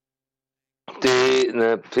ਗਿਆ। ਤੇ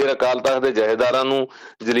ਫਿਰ ਅਕਾਲ ਤਖਤ ਦੇ ਜਥੇਦਾਰਾਂ ਨੂੰ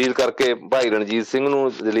ਜਲੀਲ ਕਰਕੇ, ਭਾਈ ਰਣਜੀਤ ਸਿੰਘ ਨੂੰ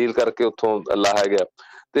ਜਲੀਲ ਕਰਕੇ ਉੱਥੋਂ ਲਾਹਿਆ ਗਿਆ।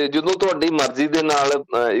 ਤੇ ਜਦੋਂ ਤੁਹਾਡੀ ਮਰਜ਼ੀ ਦੇ ਨਾਲ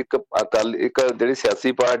ਇੱਕ ਜਿਹੜੀ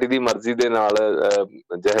ਸਿਆਸੀ ਪਾਰਟੀ ਦੀ ਮਰਜ਼ੀ ਦੇ ਨਾਲ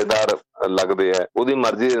ਜਥੇਦਾਰ ਲੱਗਦੇ ਆ, ਉਹਦੀ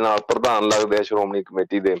ਮਰਜ਼ੀ ਦੇ ਨਾਲ ਪ੍ਰਧਾਨ ਲੱਗਦੇ ਆ ਸ਼੍ਰੋਮਣੀ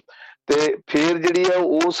ਕਮੇਟੀ ਦੇ, ਤੇ ਫਿਰ ਜਿਹੜੀ ਆ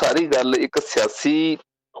ਉਹ ਸਾਰੀ ਗੱਲ ਇੱਕ ਸਿਆਸੀ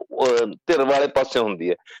ਧਿਰ ਵਾਲੇ ਪਾਸੇ ਹੁੰਦੀ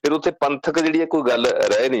ਹੈ। ਫਿਰ ਉੱਥੇ ਪੰਥਕ ਜਿਹੜੀ ਹੈ ਕੋਈ ਗੱਲ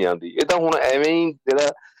ਰਹਿ ਨਹੀਂ ਜਾਂਦੀ। ਇਹ ਤਾਂ ਹੁਣ ਐਵੇਂ ਹੀ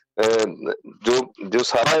ਜਿਹੜਾ ਜੋ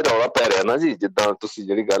ਸਾਰਾ ਇਹ ਰੌਲਾ ਪੈ ਰਿਹਾ ਨਾ ਜੀ, ਜਿੱਦਾਂ ਤੁਸੀਂ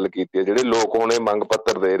ਜਿਹੜੀ ਗੱਲ ਕੀਤੀ ਹੈ, ਜਿਹੜੇ ਲੋਕ ਹੁਣ ਇਹ ਮੰਗ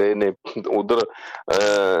ਪੱਤਰ ਦੇ ਰਹੇ ਨੇ ਉਧਰ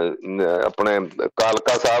ਆਪਣੇ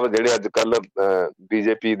ਕਾਲਕਾ ਸਾਹਿਬ ਜਿਹੜੇ ਅੱਜ ਕੱਲ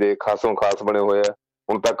BJP ਦੇ ਖਾਸੋਂ ਖਾਸ ਬਣੇ ਹੋਏ ਆ,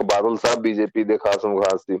 ਹੁਣ ਤੱਕ ਬਾਦਲ ਸਾਹਿਬ BJP ਦੇ ਖਾਸੋਂ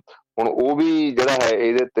ਖਾਸ ਸੀ, ਹੁਣ ਉਹ ਵੀ ਜਿਹੜਾ ਹੈ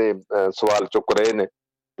ਇਹਦੇ ਤੇ ਸਵਾਲ ਚੁੱਕ ਰਹੇ ਨੇ।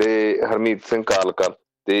 ਤੇ ਹਰਮੀਤ ਸਿੰਘ ਕਾਲਕਾ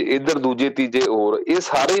ਤੇ ਇੱਧਰ ਦੂਜੇ ਤੀਜੇ ਹੋਰ, ਇਹ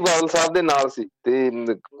ਸਾਰੇ ਹੀ ਬਾਦਲ ਸਾਹਿਬ ਦੇ ਨਾਲ ਸੀ ਤੇ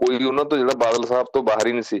ਕੋਈ ਉਹਨਾਂ ਤੋਂ ਜਿਹੜਾ ਬਾਦਲ ਸਾਹਿਬ ਤੋਂ ਬਾਹਰ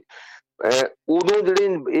ਹੀ ਨਹੀਂ ਸੀ। ਉਦੋਂ ਜਿਹੜੇ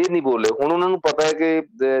ਇਹ ਨਹੀਂ ਬੋਲੇ, ਹੁਣ ਉਹਨਾਂ ਨੂੰ ਪਤਾ ਹੈ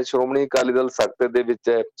ਕਿ ਸ਼੍ਰੋਮਣੀ ਅਕਾਲੀ ਦਲ ਸਖਤ ਦੇ ਵਿੱਚ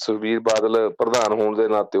ਹੈ, ਸੁਖਬੀਰ ਬਾਦਲ ਪ੍ਰਧਾਨ ਹੋਣ ਦੇ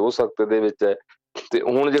ਨਾਤੇ ਉਹ ਸਖਤ ਦੇ ਵਿੱਚ ਹੈ, ਤੇ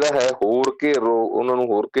ਹੁਣ ਜਿਹੜਾ ਹੈ ਹੋਰ ਘੇਰ ਲਓ, ਉਹਨਾਂ ਨੂੰ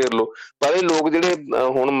ਹੋਰ ਘੇਰ ਲਓ। ਪਰ ਇਹ ਲੋਕ ਜਿਹੜੇ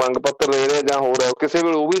ਹੁਣ ਮੰਗ ਪੱਤਰ ਦੇ ਰਹੇ ਜਾਂ ਹੋਰ ਹੈ, ਕਿਸੇ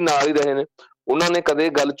ਵੇਲੇ ਉਹ ਵੀ ਨਾਲ ਹੀ ਰਹੇ ਨੇ, ਉਹਨਾਂ ਨੇ ਕਦੇ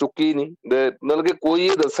ਗੱਲ ਚੁੱਕੀ ਨਹੀਂ। ਮਤਲਬ ਕਿ ਕੋਈ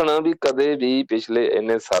ਇਹ ਦੱਸਣਾ ਵੀ ਕਦੇ ਵੀ ਪਿਛਲੇ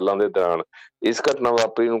ਇੰਨੇ ਸਾਲਾਂ ਦੇ ਦੌਰਾਨ, ਇਸ ਘਟਨਾ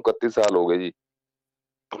ਵਾਪਰੀ ਨੂੰ 31 ਸਾਲ ਹੋ ਗਏ ਜੀ,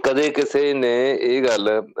 ਕਦੇ ਕਿਸੇ ਨੇ ਇਹ ਗੱਲ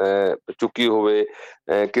ਚੁੱਕੀ ਹੋਵੇ,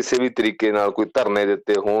 ਕਿਸੇ ਵੀ ਤਰੀਕੇ ਨਾਲ ਕੋਈ ਧਰਨੇ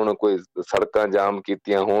ਦਿੱਤੇ ਹੋਣ, ਕੋਈ ਸੜਕਾਂ ਜਾਮ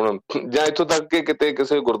ਕੀਤੀਆਂ ਹੋਣ, ਜਾਂ ਇੱਥੋਂ ਤੱਕ ਕਿ ਕਿਤੇ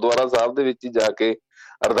ਕਿਸੇ ਗੁਰਦੁਆਰਾ ਸਾਹਿਬ ਦੇ ਵਿੱਚ ਹੀ ਜਾ ਕੇ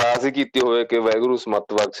ਅਰਦਾਸ ਹੀ ਕੀਤੀ ਹੋਵੇ ਕਿ ਵਾਹਿਗੁਰੂ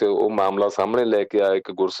ਸਮੱਤ ਬਖਸ਼, ਉਹ ਮਾਮਲਾ ਸਾਹਮਣੇ ਲੈ ਕੇ ਆਇਆ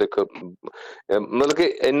ਇੱਕ ਗੁਰਸਿੱਖ। ਮਤਲਬ ਕਿ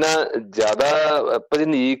ਇੰਨਾ ਜ਼ਿਆਦਾ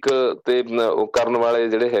ਭਜਨੀਕ ਤੇ ਉਹ ਕਰਨ ਵਾਲੇ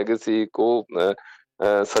ਜਿਹੜੇ ਹੈਗੇ ਸੀ, ਉਹ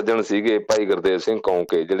ਸੱਜਣ ਸੀਗੇ ਭਾਈ ਗੁਰਦੇਵ ਸਿੰਘ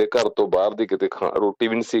ਕੌਂਕੇ, ਜਿਹੜੇ ਘਰ ਤੋਂ ਬਾਹਰ ਦੀ ਕਿਤੇ ਰੋਟੀ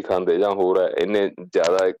ਵੀ ਨਹੀਂ ਸੀ ਖਾਂਦੇ ਜਾਂ ਹੋਰ ਹੈ, ਇੰਨੇ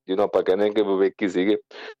ਜ਼ਿਆਦਾ ਜਿਹਨੂੰ ਆਪਾਂ ਕਹਿੰਦੇ ਕਿ ਵਿਵੇਕੀ ਸੀਗੇ।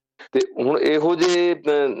 ਤੇ ਹੁਣ ਇਹੋ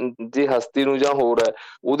ਜਿਹੇ ਹਸਤੀ ਨੂੰ ਜਾਂ ਹੋਰ ਹੈ,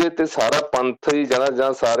 ਉਹਦੇ ਤੇ ਸਾਰਾ ਪੰਥ ਹੀ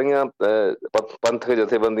ਜਾਂ ਸਾਰੀਆਂ ਪੰਥਕ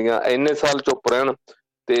ਜਥੇਬੰਦੀਆਂ ਇੰਨੇ ਸਾਲ ਚੁੱਪ ਰਹਿਣ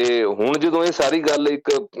ਤੇ ਹੁਣ ਜਦੋਂ ਇਹ ਸਾਰੀ ਗੱਲ ਇੱਕ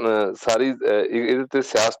ਸਾਰੀ ਇਹਦੇ ਤੇ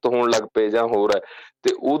ਸਿਆਸਤ ਹੋਣ ਲੱਗ ਪਏ ਜਾਂ ਹੋਰ ਹੈ,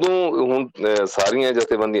 ਤੇ ਉਦੋਂ ਹੁਣ ਸਾਰੀਆਂ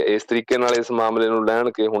ਜਥੇਬੰਦੀਆਂ ਇਸ ਤਰੀਕੇ ਨਾਲ ਇਸ ਮਾਮਲੇ ਨੂੰ ਲੈਣ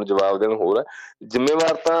ਕੇ ਹੁਣ ਜਵਾਬ ਦੇਣ। ਹੋਰ ਹੈ,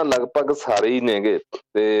 ਜ਼ਿੰਮੇਵਾਰ ਤਾਂ ਲਗਭਗ ਸਾਰੇ ਹੀ ਨੇਗੇ,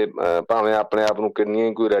 ਤੇ ਭਾਵੇਂ ਆਪਣੇ ਆਪ ਨੂੰ ਕਿੰਨੀਆਂ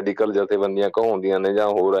ਹੀ ਕੋਈ ਰੈਡੀਕਲ ਜਥੇਬੰਦੀਆਂ ਕਹਾਉਂਦੀਆਂ ਨੇ ਜਾਂ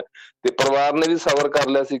ਹੋਰ ਹੈ, ਤੇ ਪਰਿਵਾਰ ਨੇ ਵੀ ਸਬਰ ਕਰ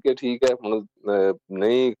ਲਿਆ ਸੀ ਕਿ ਠੀਕ ਹੈ ਹੁਣ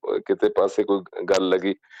ਨਹੀਂ ਕਿਤੇ ਪਾਸੇ ਕੋਈ ਗੱਲ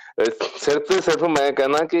ਲੱਗੀ। ਸਿਰਫ ਤੇ ਸਿਰਫ ਮੈਂ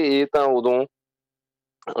ਕਹਿਣਾ ਕਿ ਇਹ ਤਾਂ ਉਦੋਂ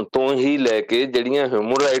ਤੋਂ ਹੀ ਲੈ ਕੇ ਜਿਹੜੀਆਂ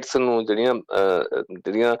ਹਿਊਮਨ ਰਾਈਟਸ ਨੂੰ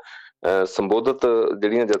ਜਿਹੜੀਆਂ ਸੰਬੋਧਿਤ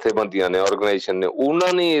ਜਿਹੜੀਆਂ ਜਥੇਬੰਦੀਆਂ ਨੇ, ਆਰਗੇਨਾਈਜੇਸ਼ਨ ਨੇ,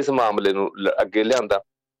 ਉਹਨਾਂ ਨੇ ਇਸ ਮਾਮਲੇ ਨੂੰ ਅੱਗੇ ਲਿਆਂਦਾ।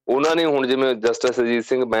 ਉਹਨਾਂ ਨੇ ਹੁਣ ਜਿਵੇਂ ਜਸਟਿਸ ਅਜੀਤ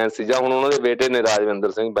ਸਿੰਘ ਬੈਂਸ ਸੀ, ਜਾਂ ਹੁਣ ਉਹਨਾਂ ਦੇ ਬੇਟੇ ਨੇ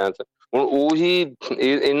ਰਾਜਵਿੰਦਰ ਸਿੰਘ ਬੈਂਸ, ਹੁਣ ਉਹੀ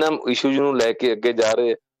ਇਹਨਾਂ ਇਸ਼ੂਜ਼ ਨੂੰ ਲੈ ਕੇ ਅੱਗੇ ਜਾ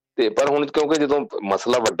ਰਹੇ। ਤੇ ਪਰ ਹੁਣ ਕਿਉਂਕਿ ਜਦੋਂ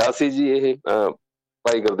ਮਸਲਾ ਵੱਡਾ ਸੀ ਜੀ, ਇਹ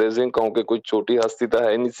ਭਾਈ ਗੁਰਦੇਵ ਸਿੰਘ ਕਿਉਂਕਿ ਕੋਈ ਛੋਟੀ ਹਸਤੀ ਤਾਂ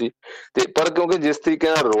ਹੈ ਨਹੀਂ ਸੀ, ਤੇ ਪਰ ਕਿਉਂਕਿ ਜਿਸ ਤਰੀਕੇ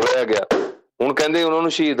ਨਾਲ ਰੋਲਿਆ ਗਿਆ, ਹੁਣ ਕਹਿੰਦੇ ਉਹਨਾਂ ਨੂੰ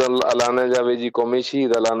ਸ਼ਹੀਦ ਐਲਾਨਿਆ ਜਾਵੇ ਜੀ, ਕੌਮੀ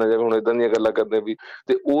ਸ਼ਹੀਦ ਐਲਾਨਿਆ ਜਾਵੇ, ਹੁਣ ਏਦਾਂ ਦੀਆਂ ਗੱਲਾਂ ਕਰਦੇ ਵੀ।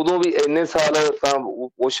 ਤੇ ਉਦੋਂ ਵੀ ਇੰਨੇ ਸਾਲ ਤਾਂ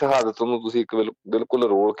ਉਹ ਸ਼ਹਾਦਤ ਨੂੰ ਤੁਸੀਂ ਇੱਕ ਬਿਲਕੁਲ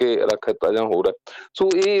ਰੋਲ ਕੇ ਰੱਖ ਦਿੱਤਾ ਜਾਂ ਹੋਰ ਹੈ। ਸੋ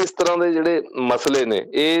ਇਹ ਇਸ ਤਰ੍ਹਾਂ ਦੇ ਜਿਹੜੇ ਮਸਲੇ ਨੇ,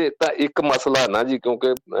 ਇਹ ਤਾਂ ਇੱਕ ਮਸਲਾ ਨਾ ਜੀ,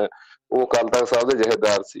 ਕਿਉਂਕਿ ਉਹ ਅਕਾਲ ਤਖ਼ਤ ਸਾਹਿਬ ਦੇ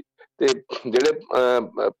ਜਥੇਦਾਰ ਸੀ, ਤੇ ਜਿਹੜੇ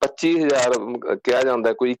 25,000 ਕਿਹਾ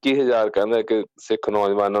ਜਾਂਦਾ, ਕੋਈ 21,000 ਕਹਿੰਦਾ ਕਿ ਸਿੱਖ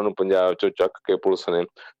ਨੌਜਵਾਨਾਂ ਨੂੰ ਪੰਜਾਬ ਚੋਂ ਚੱਕ ਕੇ ਪੁਲਿਸ ਨੇ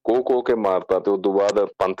ਕੋਹ ਕੇ ਮਾਰਤਾ, ਤੇ ਉਦੋਂ ਬਾਅਦ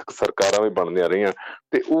ਪੰਥਕ ਸਰਕਾਰਾਂ ਵੀ ਬਣਦੀਆਂ ਰਹੀਆਂ,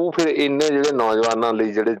 ਤੇ ਉਹ ਫਿਰ ਇੰਨੇ ਜਿਹੜੇ ਨੌਜਵਾਨਾਂ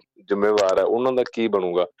ਲਈ ਜਿਹੜੇ ਜ਼ਿੰਮੇਵਾਰ ਹੈ, ਉਹਨਾਂ ਦਾ ਕੀ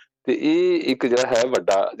ਬਣੂਗਾ। ਤੇ ਇਹ ਇੱਕ ਜਿਹੜਾ ਹੈ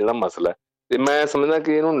ਵੱਡਾ ਜਿਹੜਾ ਮਸਲਾ ਹੈ, ਤੇ ਮੈਂ ਸਮਝਦਾ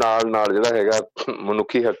ਕਿ ਇਹਨੂੰ ਨਾਲ ਜਿਹੜਾ ਹੈਗਾ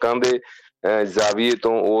ਮਨੁੱਖੀ ਹੱਕਾਂ ਦੇ ਜ਼ਾਵੀਏ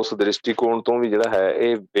ਤੋਂ, ਉਸ ਦ੍ਰਿਸ਼ਟੀਕੋਣ ਤੋਂ ਵੀ ਜਿਹੜਾ ਹੈ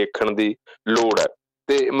ਇਹ ਵੇਖਣ ਦੀ ਲੋੜ ਹੈ।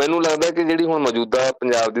 ਤੇ ਮੈਨੂੰ ਲੱਗਦਾ ਕਿ ਜਿਹੜੀ ਹੁਣ ਮੌਜੂਦਾ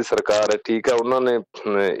ਪੰਜਾਬ ਦੀ ਸਰਕਾਰ ਹੈ, ਠੀਕ ਹੈ, ਉਹਨਾਂ ਨੇ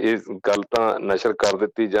ਇਹ ਗੱਲ ਤਾਂ ਨਸ਼ਰ ਕਰ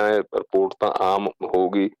ਦਿੱਤੀ, ਜਾਂ ਇਹ ਰਿਪੋਰਟ ਤਾਂ ਆਮ ਹੋ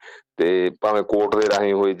ਗਈ, ਤੇ ਭਾਵੇਂ ਕੋਰਟ ਦੇ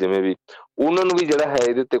ਰਾਹੀਂ ਹੋਈ, ਜਿਵੇਂ ਵੀ, ਉਹਨਾਂ ਨੂੰ ਵੀ ਜਿਹੜਾ ਹੈ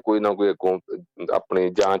ਇਹਦੇ ਤੇ ਕੋਈ ਨਾ ਕੋਈ ਅੱਗੋਂ ਆਪਣੀ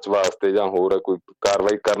ਜਾਂਚ ਵਾਸਤੇ ਜਾਂ ਹੋਰ ਕੋਈ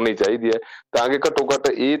ਕਾਰਵਾਈ ਕਰਨੀ ਚਾਹੀਦੀ ਹੈ, ਤਾਂ ਕਿ ਘੱਟੋ ਘੱਟ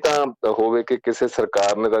ਇਹ ਤਾਂ ਹੋਵੇ ਕਿ ਕਿਸੇ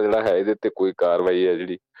ਸਰਕਾਰ ਨੇ ਤਾਂ ਜਿਹੜਾ ਹੈ ਇਹਦੇ ਤੇ ਕੋਈ ਕਾਰਵਾਈ ਹੈ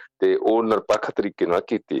ਜਿਹੜੀ, ਤੇ ਉਹ ਨਿਰਪੱਖ ਤਰੀਕੇ ਨਾਲ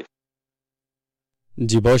ਕੀਤੀ ਹੈ।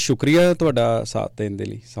 ਜੀ ਬਹੁਤ ਸ਼ੁਕਰੀਆ ਤੁਹਾਡਾ ਸਾਥ ਦੇਣ ਦੇ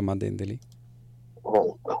ਲਈ, ਸਮਾਂ ਦੇਣ ਦੇ ਲਈ।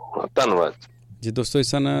 ਧੰਨਵਾਦ ਜੀ ਦੋਸਤੋ, ਇਸ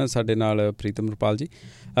ਸਨ ਸਾਡੇ ਨਾਲ ਪ੍ਰੀਤਮ ਰੁਪਾਲ ਜੀ।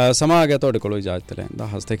 ਸਮਾਂ ਆ ਗਿਆ ਤੁਹਾਡੇ ਕੋਲੋਂ ਇਜਾਜ਼ਤ ਲੈਣ ਦਾ।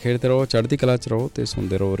 ਹੱਸਦੇ ਖੇਡਦੇ ਰਹੋ, ਚੜ੍ਹਦੀ ਕਲਾ 'ਚ ਰਹੋ, ਤੇ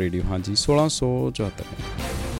ਸੁਣਦੇ ਰਹੋ ਰੇਡੀਓ ਹਾਂਜੀ 1674।